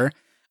later.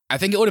 I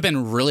think it would have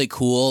been really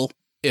cool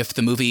if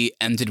the movie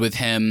ended with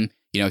him,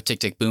 you know, Tick,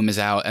 Tick, Boom is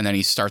out, and then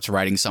he starts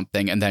writing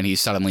something, and then he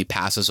suddenly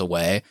passes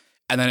away.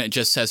 And then it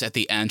just says at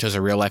the end, shows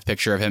a real life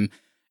picture of him.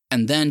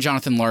 And then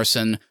Jonathan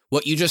Larson,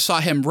 what you just saw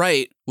him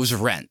write was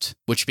Rent,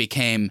 which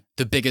became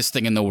the biggest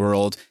thing in the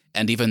world.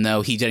 And even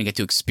though he didn't get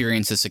to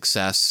experience the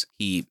success,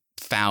 he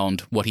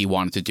found what he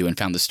wanted to do and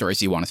found the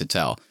stories he wanted to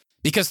tell.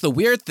 Because the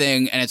weird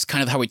thing, and it's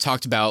kind of how we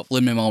talked about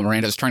Lin-Manuel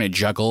Miranda is trying to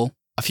juggle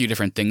a few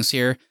different things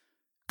here,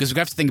 because we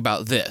have to think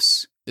about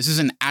this. This is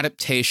an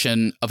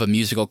adaptation of a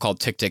musical called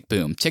Tick, Tick,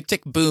 Boom. Tick,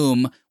 Tick,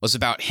 Boom was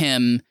about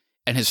him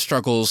and his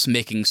struggles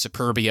making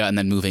Superbia and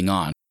then moving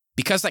on.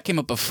 Because that came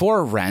up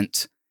before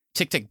Rent,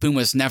 Tick, Tick, Boom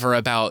was never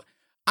about,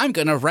 I'm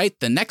going to write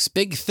the next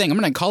big thing. I'm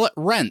going to call it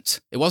Rent.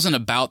 It wasn't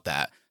about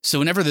that. So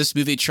whenever this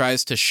movie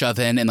tries to shove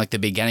in like the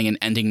beginning and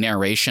ending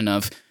narration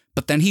of,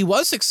 but then he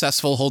was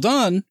successful, hold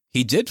on,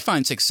 he did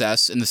find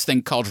success in this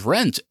thing called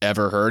Rent.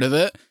 Ever heard of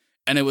it?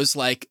 And it was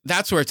like,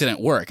 that's where it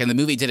didn't work. And the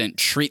movie didn't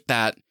treat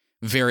that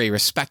very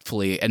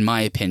respectfully, in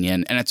my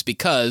opinion. And it's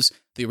because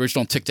the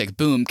original Tick, Tick,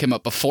 Boom came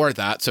up before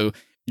that. So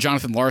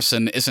Jonathan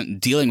Larson isn't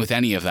dealing with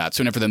any of that.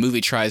 So whenever the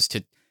movie tries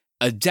to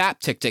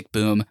adapt Tick, Tick,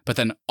 Boom, but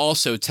then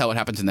also tell what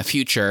happens in the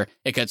future,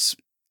 it gets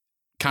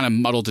kind of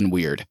muddled and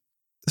weird.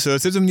 So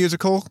this is a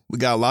musical. We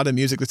got a lot of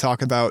music to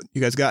talk about.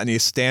 You guys got any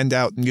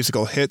standout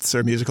musical hits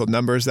or musical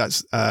numbers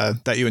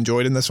that you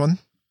enjoyed in this one?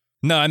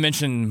 No, I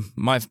mentioned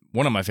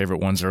one of my favorite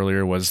ones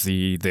earlier was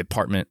the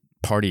apartment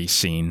party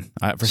scene.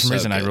 For some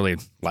reason, good. I really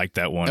liked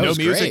that one. No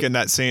music in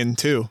that scene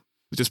too,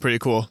 which is pretty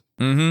cool.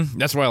 Mm-hmm.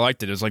 That's why I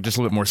liked it. It was like just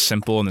a little bit more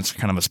simple, and it's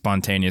kind of a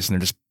spontaneous, and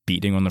they're just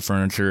beating on the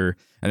furniture.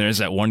 And there's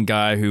that one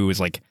guy who was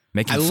like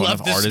making fun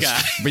of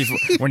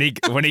artists. when he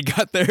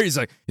got there, he's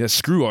like, "Yeah,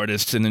 screw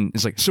artists." And then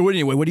he's like, "So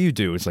anyway, what do you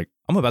do?" It's like,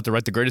 "I'm about to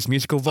write the greatest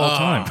musical of all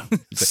time."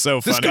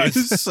 So funny. This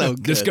guy's so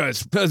good.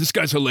 This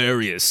guy's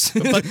hilarious.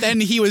 But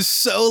then he was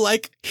so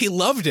like, he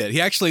loved it. He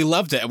actually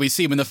loved it, and we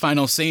see him in the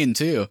final scene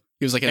too.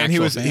 He was like an and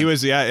actual he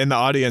was fan. in the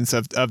audience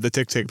of the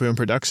Tick Tick Boom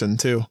production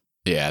too.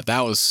 Yeah,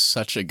 that was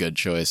such a good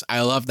choice.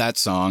 I love that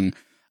song.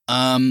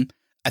 I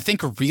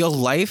think Real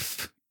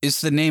Life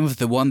is the name of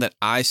the one that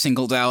I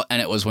singled out,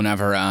 and it was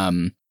whenever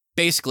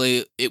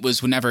basically it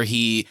was whenever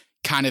he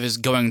kind of is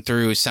going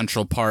through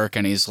Central Park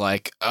and he's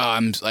like,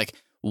 I'm like,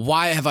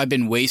 why have I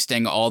been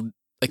wasting all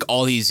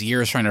these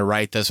years trying to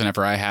write this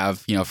whenever I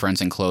have,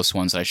 friends and close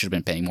ones that I should have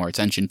been paying more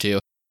attention to.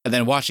 And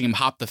then watching him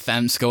hop the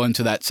fence, go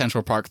into that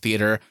Central Park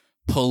theater,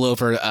 pull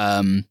over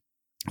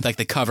like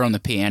the cover on the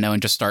piano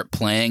and just start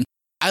playing.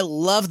 I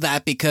love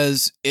that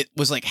because it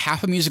was like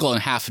half a musical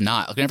and half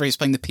not. Like whenever he's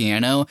playing the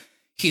piano,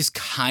 he's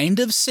kind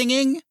of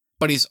singing,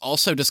 but he's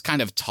also just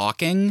kind of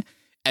talking.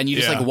 And you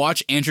just like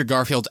watch Andrew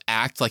Garfield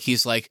act like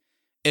he's like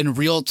in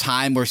real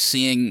time. We're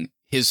seeing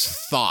his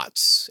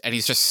thoughts and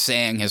he's just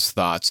saying his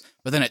thoughts,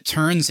 but then it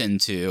turns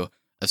into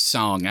a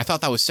song. And I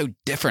thought that was so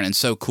different and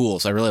so cool.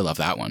 So I really love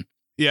that one.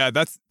 Yeah,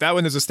 that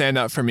one is a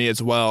standout for me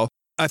as well.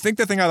 I think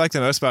the thing I like the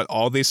most about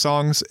all these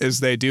songs is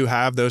they do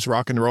have those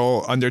rock and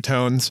roll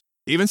undertones,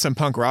 even some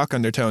punk rock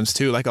undertones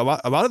too. Like a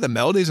lot of the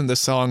melodies in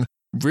this song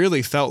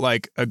really felt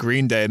like a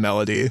Green Day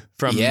melody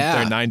from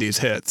their 90s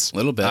hits. A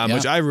little bit,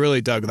 which I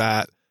really dug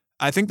that.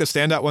 I think the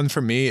standout one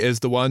for me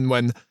is the one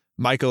when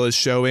Michael is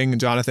showing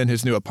Jonathan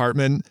his new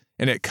apartment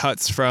and it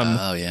cuts from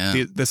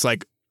this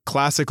like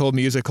classical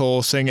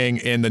musical singing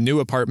in the new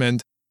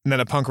apartment and then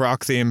a punk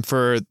rock theme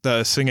for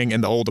the singing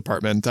in the old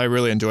apartment. I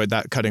really enjoyed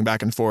that cutting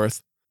back and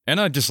forth. And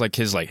I just like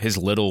his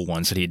little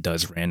ones that he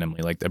does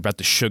randomly, like about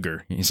the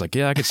sugar. He's like,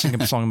 yeah, I could sing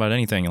a song about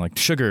anything. And like,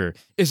 sugar,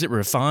 is it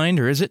refined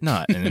or is it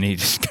not? And then he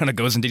just kind of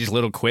goes into these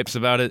little quips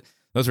about it.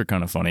 Those were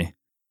kind of funny.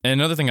 And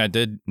another thing I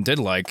did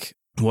like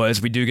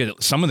was we do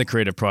get some of the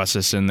creative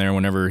process in there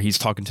whenever he's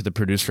talking to the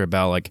producer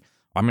about like,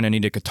 I'm going to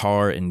need a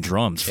guitar and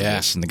drums for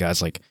this. And the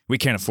guy's like, we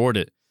can't afford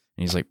it.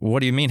 And he's like, well, what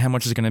do you mean? How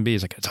much is it going to be?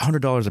 He's like, it's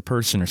 $100 a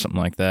person or something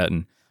like that.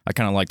 And I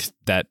kind of liked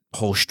that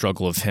whole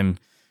struggle of him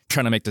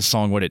trying to make the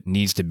song what it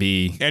needs to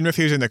be. And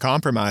refusing to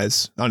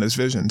compromise on his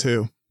vision,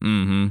 too.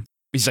 Mm-hmm.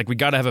 He's like, we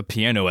got to have a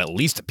piano, at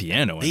least a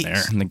piano in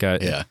there. And the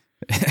guy,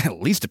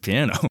 at least a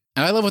piano.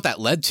 And I love what that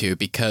led to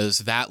because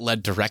that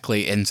led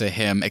directly into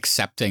him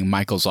accepting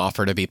Michael's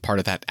offer to be part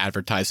of that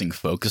advertising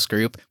focus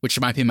group, which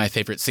might be my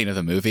favorite scene of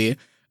the movie.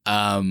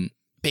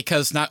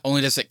 Because not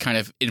only does it kind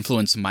of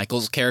influence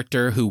Michael's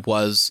character, who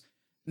was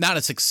not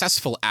a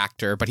successful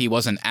actor, but he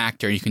was an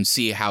actor. You can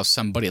see how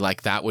somebody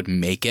like that would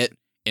make it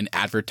in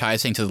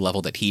advertising to the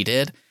level that he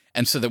did.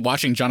 And so that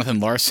watching Jonathan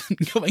Larson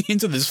going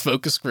into this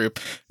focus group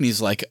and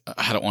he's like,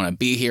 I don't want to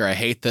be here. I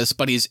hate this,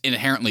 but he's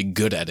inherently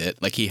good at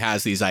it. Like he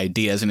has these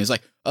ideas and he's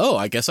like, oh,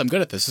 I guess I'm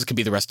good at this. This could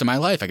be the rest of my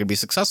life. I could be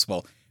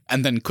successful.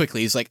 And then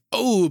quickly he's like,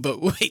 oh,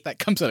 but wait, that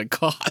comes at a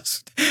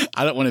cost.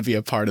 I don't want to be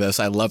a part of this.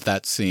 I love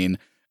that scene.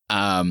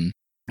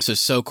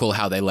 So cool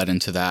how they led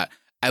into that.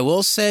 I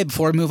will say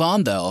before we move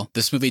on, though,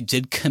 this movie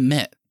did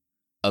commit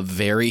a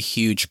very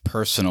huge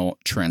personal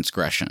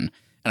transgression.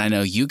 And I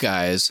know you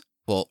guys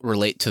will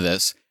relate to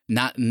this,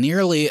 not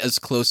nearly as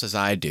close as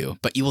I do,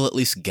 but you will at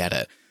least get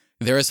it.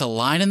 There is a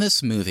line in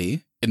this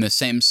movie, in the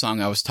same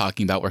song I was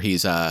talking about, where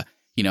he's,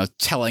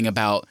 telling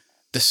about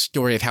the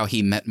story of how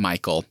he met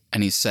Michael.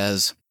 And he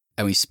says,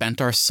 and we spent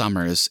our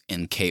summers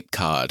in Cape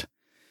Cod.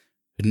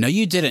 No,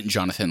 you didn't,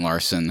 Jonathan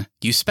Larson.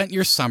 You spent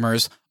your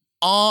summers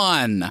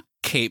on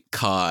Cape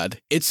Cod.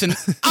 It's an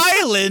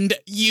island,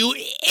 you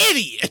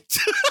idiot.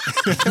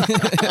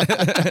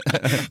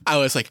 I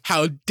was like,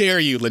 how dare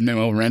you,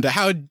 Lin-Manuel Miranda?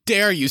 How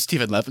dare you,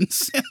 Stephen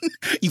Levinson?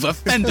 You've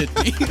offended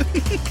me.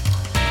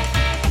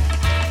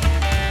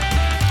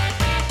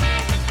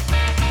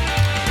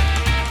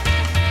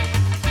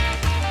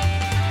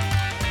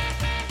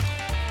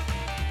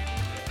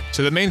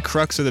 So the main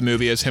crux of the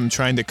movie is him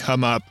trying to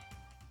come up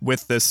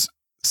with this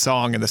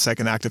song in the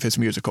second act of his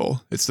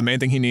musical. It's the main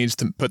thing he needs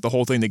to put the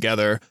whole thing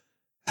together.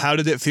 How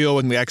did it feel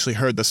when we actually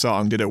heard the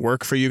song? Did it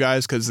work for you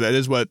guys? Because that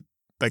is what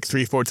like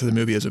 3/4 of the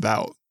movie is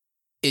about.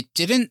 It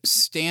didn't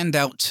stand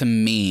out to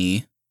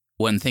me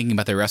when thinking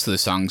about the rest of the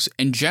songs.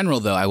 In general,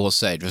 though, I will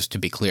say, just to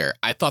be clear,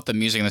 I thought the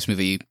music in this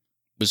movie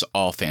was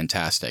all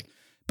fantastic.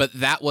 But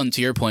that one,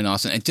 to your point,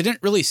 Austin, it didn't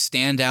really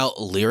stand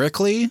out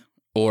lyrically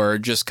or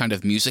just kind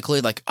of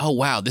musically. Like, oh,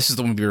 wow, this is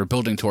the one we were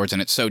building towards,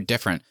 and it's so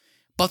different.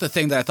 But the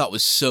thing that I thought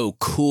was so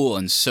cool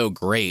and so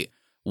great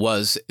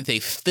was they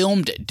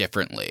filmed it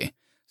differently.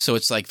 So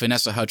it's like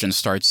Vanessa Hudgens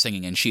starts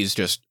singing and she's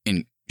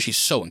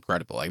so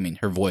incredible. I mean,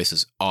 her voice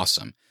is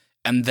awesome.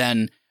 And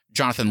then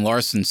Jonathan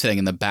Larson sitting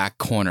in the back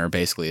corner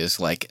basically is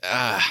like,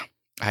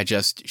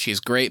 she's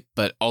great,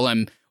 but all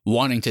I'm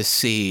wanting to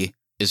see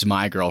is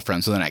my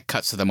girlfriend. So then it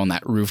cuts to them on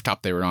that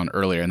rooftop they were on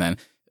earlier. And then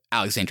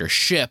Alexandra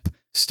Shipp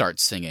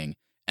starts singing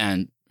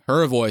and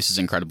her voice is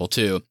incredible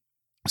too.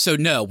 So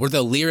no, were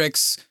the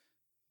lyrics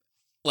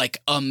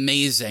like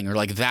amazing or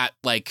like that,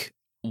 like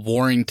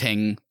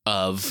warranting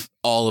of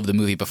all of the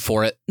movie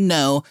before it?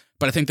 No,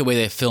 but I think the way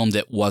they filmed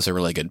it was a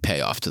really good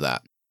payoff to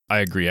that. I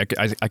agree.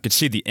 I could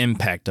see the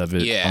impact of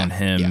it on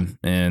him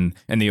and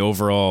the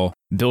overall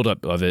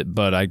buildup of it.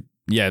 But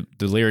the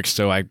lyrics,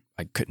 though, I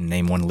I couldn't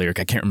name one lyric.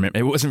 I can't remember.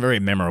 It wasn't very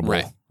memorable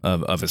Right.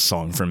 of a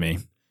song for me.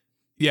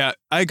 Yeah,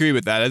 I agree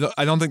with that.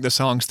 I don't think the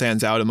song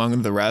stands out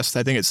among the rest.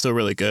 I think it's still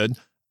really good.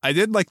 I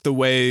did like the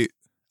way,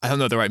 I don't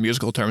know the right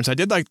musical terms. I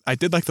did like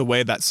the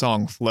way that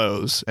song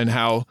flows and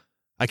how,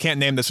 I can't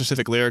name the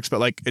specific lyrics, but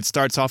like it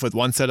starts off with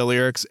one set of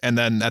lyrics and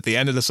then at the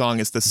end of the song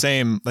it's the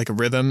same like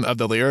rhythm of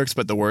the lyrics,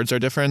 but the words are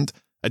different.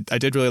 I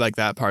did really like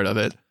that part of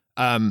it.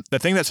 The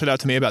thing that stood out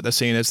to me about the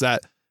scene is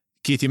that,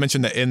 Keith, you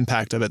mentioned the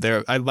impact of it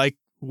there. I like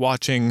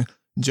watching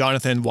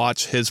Jonathan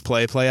watch his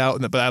play out,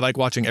 but I like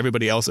watching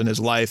everybody else in his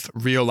life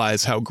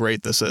realize how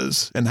great this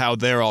is and how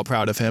they're all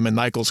proud of him, and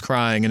Michael's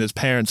crying and his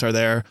parents are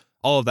there.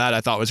 All of that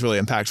I thought was really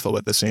impactful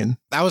with the scene.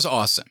 That was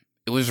awesome.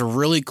 It was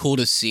really cool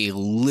to see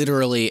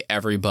literally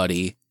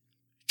everybody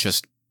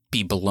just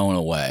be blown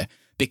away,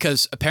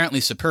 because apparently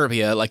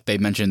Superbia, like they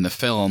mentioned in the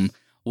film,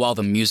 while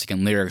the music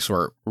and lyrics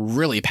were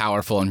really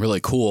powerful and really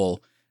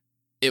cool,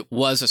 it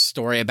was a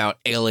story about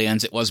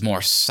aliens. It was more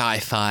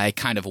sci-fi,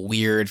 kind of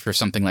weird for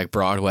something like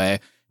Broadway,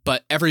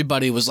 but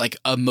everybody was like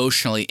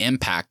emotionally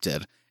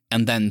impacted.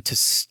 And then to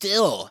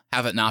still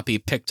have it not be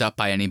picked up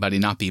by anybody,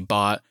 not be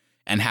bought,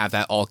 and have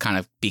that all kind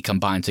of be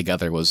combined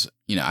together was,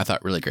 I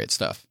thought really great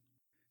stuff.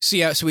 So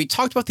yeah, so we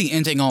talked about the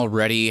ending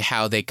already,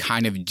 how they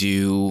kind of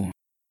do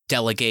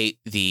delegate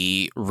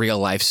the real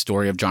life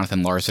story of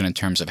Jonathan Larson in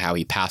terms of how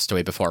he passed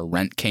away before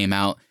Rent came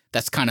out.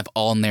 That's kind of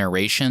all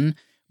narration.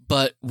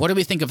 But what do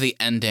we think of the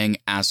ending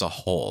as a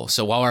whole?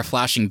 So while we're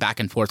flashing back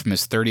and forth from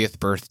his 30th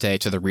birthday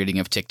to the reading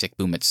of Tick, Tick,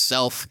 Boom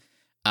itself,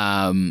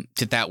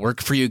 did that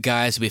work for you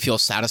guys? Did we feel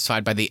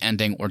satisfied by the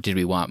ending, or did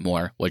we want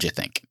more? What'd you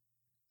think?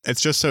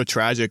 It's just so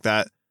tragic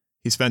that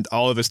he spent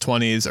all of his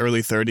 20s,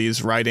 early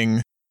 30s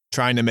writing,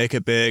 trying to make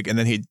it big, and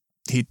then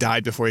he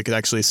died before he could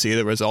actually see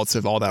the results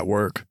of all that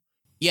work.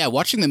 Yeah,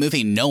 watching the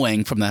movie,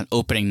 knowing from that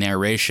opening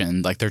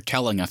narration, like they're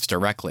telling us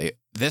directly,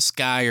 this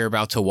guy you're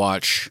about to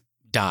watch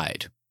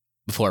died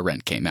before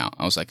Rent came out.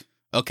 I was like,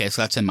 okay,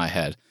 so that's in my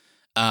head.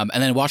 And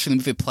then watching the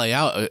movie play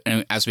out,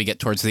 and as we get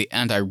towards the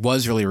end, I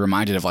was really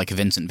reminded of like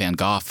Vincent van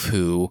Gogh,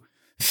 who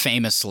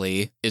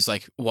famously is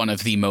like one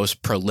of the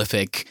most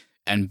prolific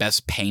and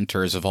best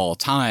painters of all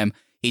time.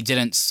 He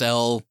didn't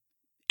sell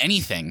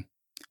anything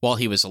while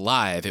he was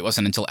alive. It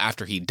wasn't until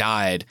after he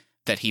died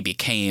that he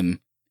became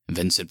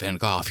Vincent van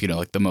Gogh,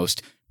 like the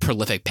most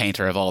prolific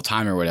painter of all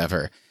time or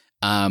whatever.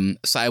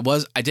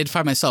 So I did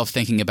find myself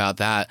thinking about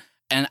that.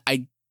 And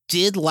I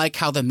did like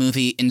how the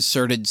movie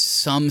inserted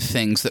some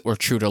things that were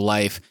true to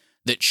life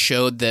that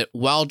showed that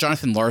while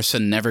Jonathan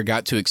Larson never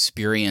got to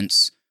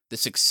experience the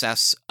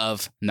success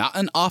of not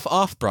an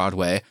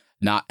off-Broadway,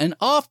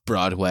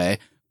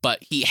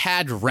 but he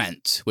had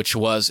Rent, which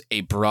was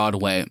a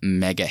Broadway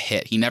mega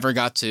hit. He never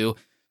got to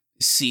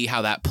see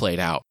how that played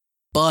out.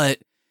 But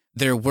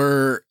there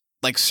were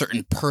like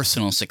certain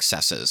personal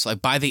successes.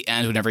 Like by the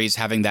end, whenever he's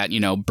having that,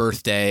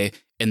 birthday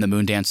in the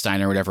Moondance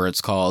Diner, whatever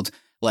it's called,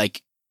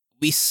 like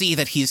we see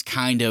that he's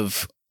kind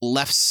of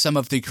left some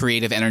of the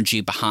creative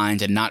energy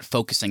behind and not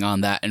focusing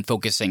on that and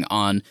focusing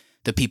on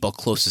the people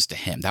closest to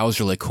him. That was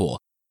really cool.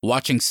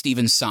 Watching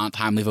Stephen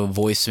Sondheim leave a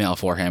voicemail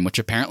for him, which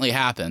apparently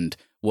happened,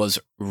 was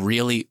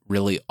really,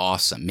 really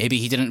awesome. Maybe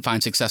he didn't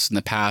find success in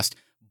the past,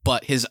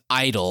 but his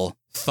idol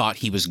thought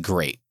he was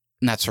great.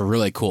 And that's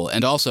really cool.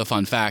 And also,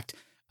 fun fact,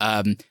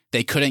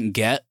 they couldn't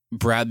get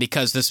Brad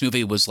because this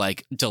movie was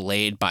like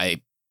delayed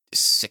by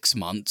 6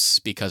 months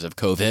because of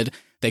COVID.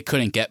 They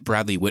couldn't get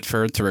Bradley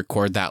Whitford to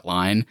record that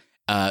line.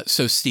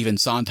 So Stephen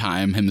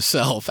Sondheim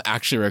himself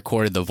actually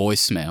recorded the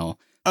voicemail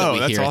that we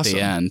hear awesome. At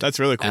the end. That's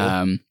really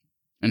cool.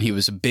 And he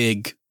was a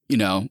big,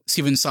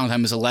 Stephen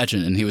Sondheim is a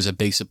legend, and he was a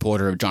big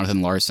supporter of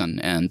Jonathan Larson.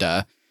 And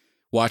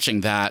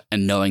watching that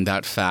and knowing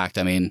that fact,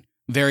 I mean,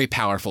 very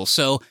powerful.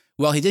 So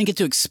while he didn't get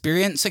to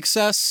experience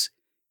success,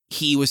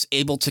 he was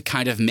able to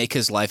kind of make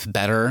his life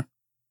better,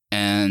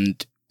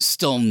 and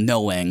still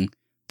knowing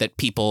that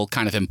people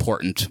kind of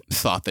important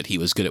thought that he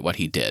was good at what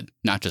he did,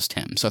 not just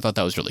him. So I thought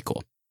that was really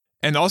cool.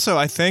 And also,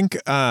 I think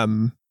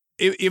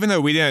even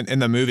though we didn't in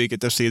the movie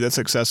get to see the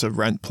success of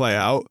Rent play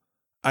out,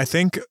 I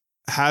think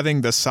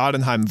having the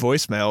Sondheim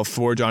voicemail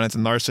for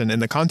Jonathan Larson in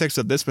the context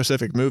of this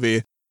specific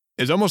movie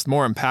is almost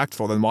more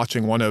impactful than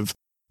watching one of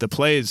the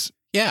plays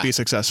be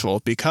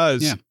successful,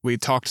 because we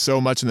talked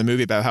so much in the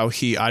movie about how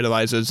he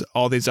idolizes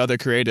all these other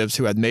creatives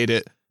who had made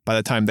it by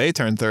the time they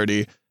turned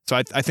 30. So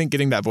I think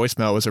getting that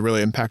voicemail was a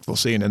really impactful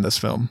scene in this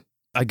film.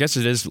 I guess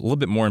it is a little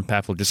bit more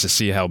impactful just to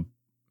see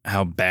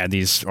how bad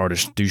these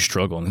artists do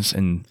struggle,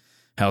 and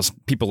how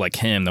people like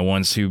him, the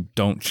ones who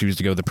don't choose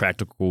to go the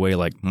practical way,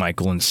 like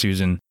Michael and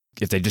Susan,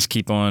 if they just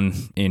keep on,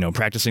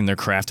 practicing their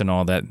craft and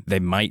all that,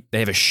 they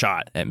have a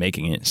shot at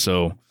making it.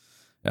 So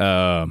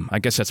I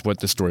guess that's what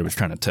the story was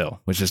trying to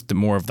tell, was just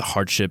more of the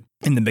hardship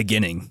in the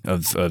beginning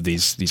of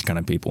these kind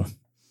of people.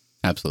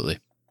 Absolutely.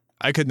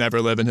 I could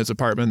never live in his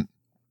apartment.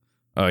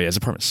 Oh yeah, his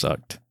apartment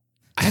sucked.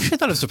 I actually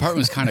thought his apartment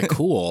was kind of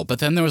cool, but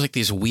then there was like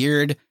these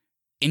weird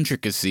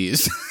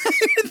intricacies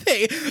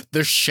Wait,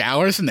 there's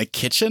showers in the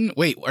kitchen?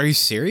 Wait, are you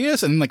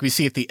serious? And then, like, we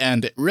see at the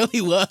end, it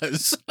really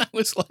was. I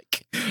was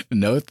like,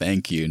 no,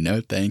 thank you.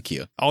 No, thank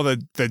you. All the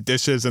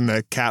dishes and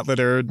the cat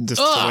litter,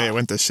 just the way it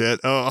went to shit.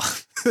 Oh.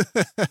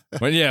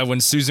 But yeah, when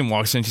Susan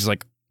walks in, she's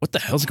like, what the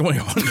hell's going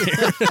on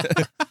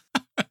here?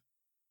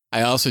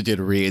 I also did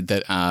read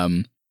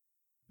that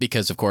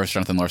because, of course,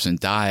 Jonathan Larson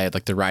died,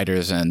 like the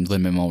writers and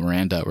Lin-Manuel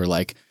Miranda were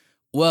like,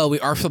 well, we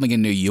are filming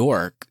in New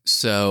York,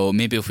 so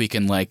maybe if we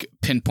can like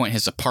pinpoint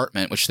his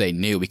apartment, which they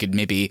knew, we could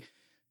maybe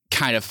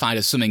kind of find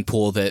a swimming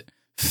pool that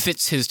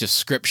fits his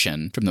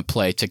description from the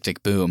play Tick,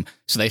 Tick, Boom.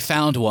 So they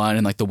found one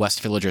in like the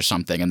West Village or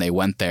something, and they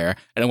went there.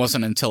 And it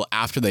wasn't until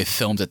after they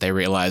filmed it they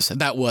realized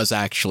that was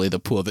actually the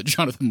pool that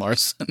Jonathan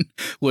Larson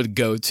would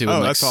go to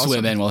and like swim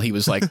awesome. in while he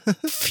was like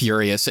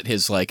furious at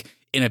his like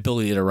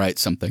inability to write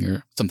something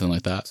or something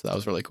like that. So that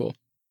was really cool.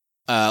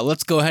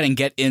 Let's go ahead and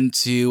get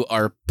into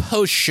our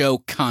post-show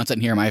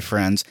content here, my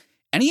friends.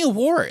 Any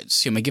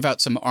awards? You may give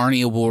out some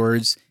Arnie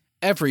awards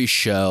every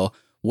show.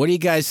 What are you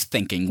guys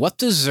thinking? What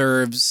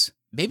deserves,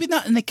 maybe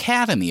not an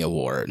Academy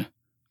Award,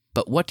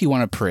 but what do you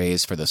want to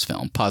praise for this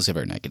film,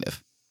 positive or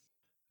negative?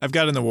 I've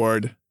got an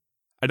award.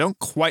 I don't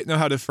quite know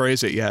how to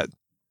phrase it yet,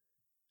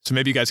 so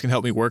maybe you guys can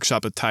help me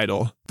workshop a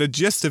title. The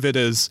gist of it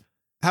is,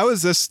 how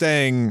is this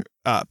staying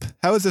up?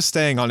 How is this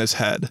staying on his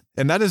head?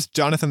 And that is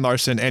Jonathan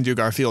Larson, Andrew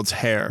Garfield's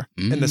hair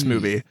in this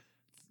movie.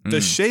 The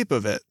shape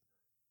of it.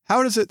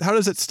 How does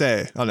it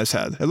stay on his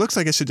head? It looks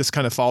like it should just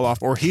kind of fall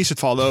off, or he should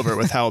fall over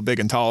with how big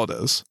and tall it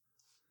is.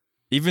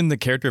 Even the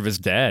character of his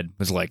dad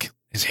was like,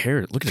 his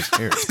hair, look at his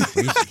hair. It's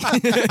crazy.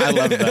 I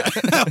love that.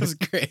 That was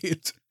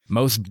great.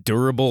 Most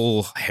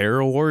durable hair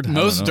award?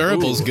 Most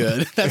durable's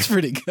good. That's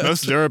pretty good.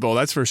 Most durable,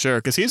 that's for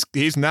sure. Because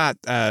he's not,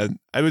 I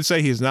would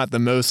say he's not the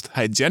most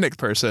hygienic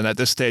person at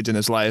this stage in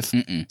his life.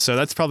 So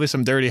that's probably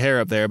some dirty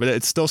hair up there, but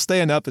it's still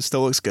staying up. It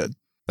still looks good.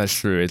 That's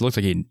true. It looks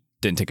like he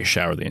didn't take a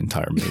shower the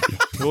entire movie.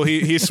 Well,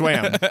 he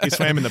swam. He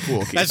swam in the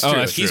pool. That's true.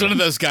 That's He's true. one of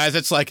those guys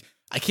that's like,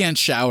 I can't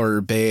shower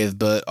or bathe,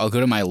 but I'll go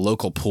to my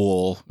local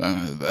pool.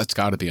 That's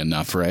got to be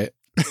enough, right?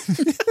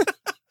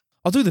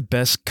 I'll do the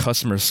best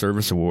customer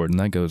service award, and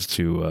that goes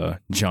to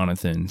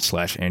Jonathan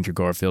 / Andrew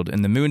Garfield.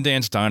 In the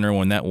Moondance Diner,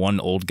 when that one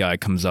old guy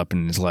comes up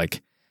and he's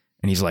like,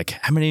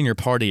 how many in your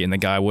party? And the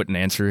guy wouldn't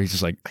answer. He's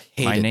just like,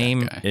 my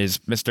name is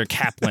Mr.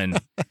 Kaplan.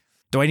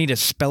 Do I need to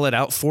spell it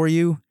out for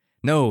you?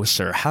 No,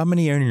 sir. How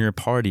many are in your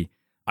party?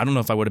 I don't know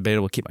if I would have been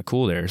able to keep my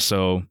cool there.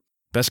 So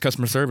best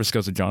customer service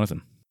goes to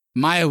Jonathan.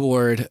 My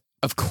award,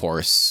 of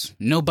course,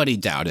 nobody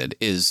doubted,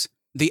 is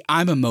the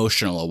I'm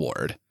Emotional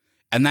Award.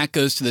 And that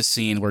goes to the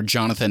scene where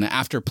Jonathan,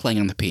 after playing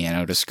on the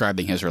piano,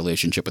 describing his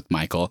relationship with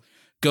Michael,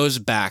 goes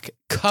back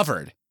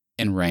covered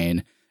in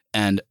rain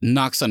and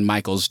knocks on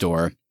Michael's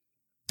door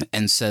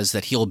and says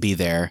that he'll be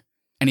there.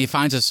 And he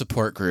finds a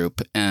support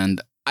group.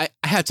 And I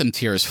had some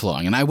tears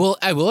flowing. And I will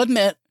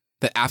admit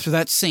that after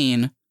that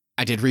scene,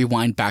 I did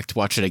rewind back to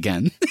watch it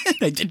again.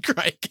 I did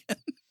cry again.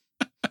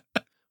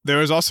 There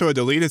was also a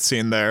deleted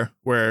scene there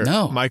where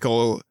No.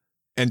 Michael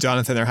and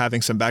Jonathan are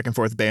having some back and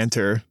forth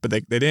banter, but they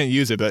didn't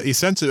use it. But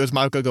essentially, it was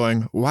Michael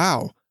going,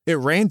 wow, it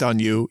rained on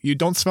you. You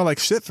don't smell like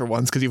shit for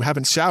once because you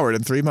haven't showered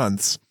in 3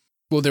 months.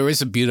 Well, there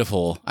is a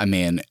beautiful, I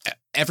mean,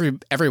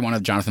 every one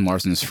of Jonathan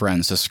Larson's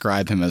friends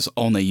describe him as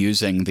only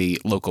using the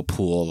local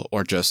pool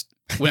or just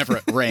whenever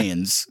it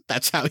rains.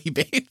 That's how he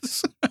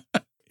bathes.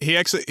 He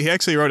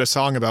actually wrote a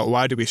song about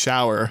why do we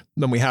shower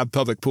when we have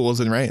public pools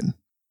and rain.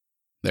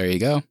 There you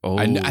go. Oh,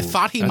 I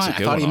thought he that's might. a I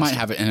good thought one, he might Austin.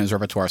 have it in his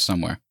repertoire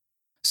somewhere.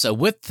 So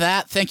with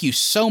that, thank you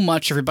so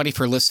much, everybody,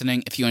 for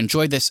listening. If you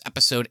enjoyed this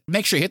episode,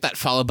 make sure you hit that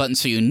follow button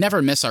so you never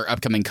miss our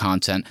upcoming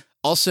content.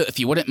 Also, if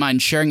you wouldn't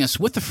mind sharing us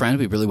with a friend,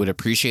 we really would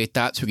appreciate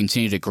that so we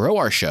continue to grow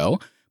our show.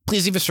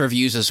 Please leave us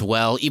reviews as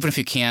well. Even if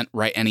you can't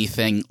write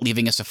anything,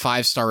 leaving us a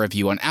 5-star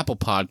review on Apple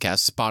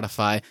Podcasts,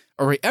 Spotify,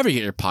 or wherever you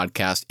get your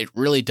podcast, it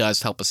really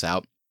does help us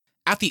out.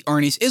 At the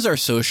Arnie's is our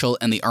social,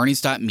 and the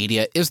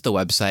Arnie's.media is the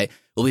website.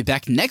 We'll be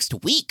back next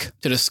week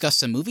to discuss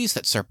some movies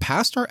that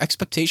surpassed our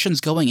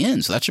expectations going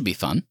in, so that should be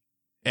fun.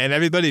 And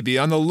everybody be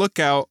on the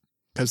lookout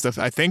because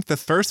I think the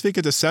first week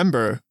of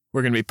December,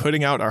 we're going to be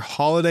putting out our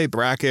holiday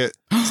bracket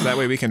so that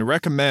way we can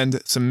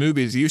recommend some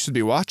movies you should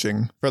be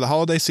watching for the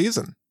holiday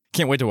season.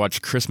 Can't wait to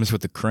watch Christmas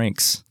with the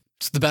Cranks.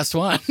 It's the best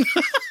one.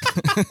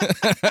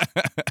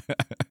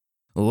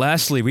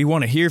 Lastly, we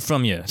want to hear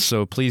from you,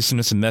 so please send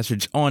us a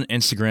message on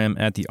Instagram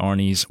at The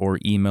Arnies or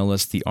email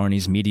us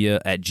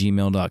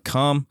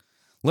thearniesmedia@gmail.com.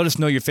 Let us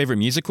know your favorite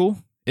musical.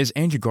 Is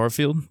Andrew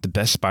Garfield the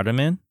best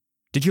Spider-Man?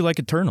 Did you like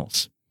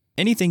Eternals?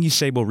 Anything you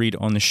say we'll read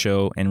on the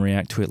show and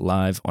react to it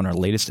live on our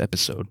latest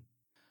episode.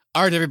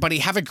 All right, everybody,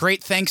 have a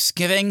great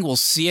Thanksgiving. We'll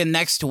see you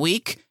next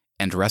week.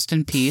 And rest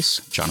in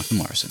peace, Jonathan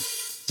Larson.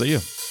 See ya.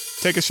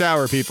 Take a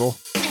shower, people.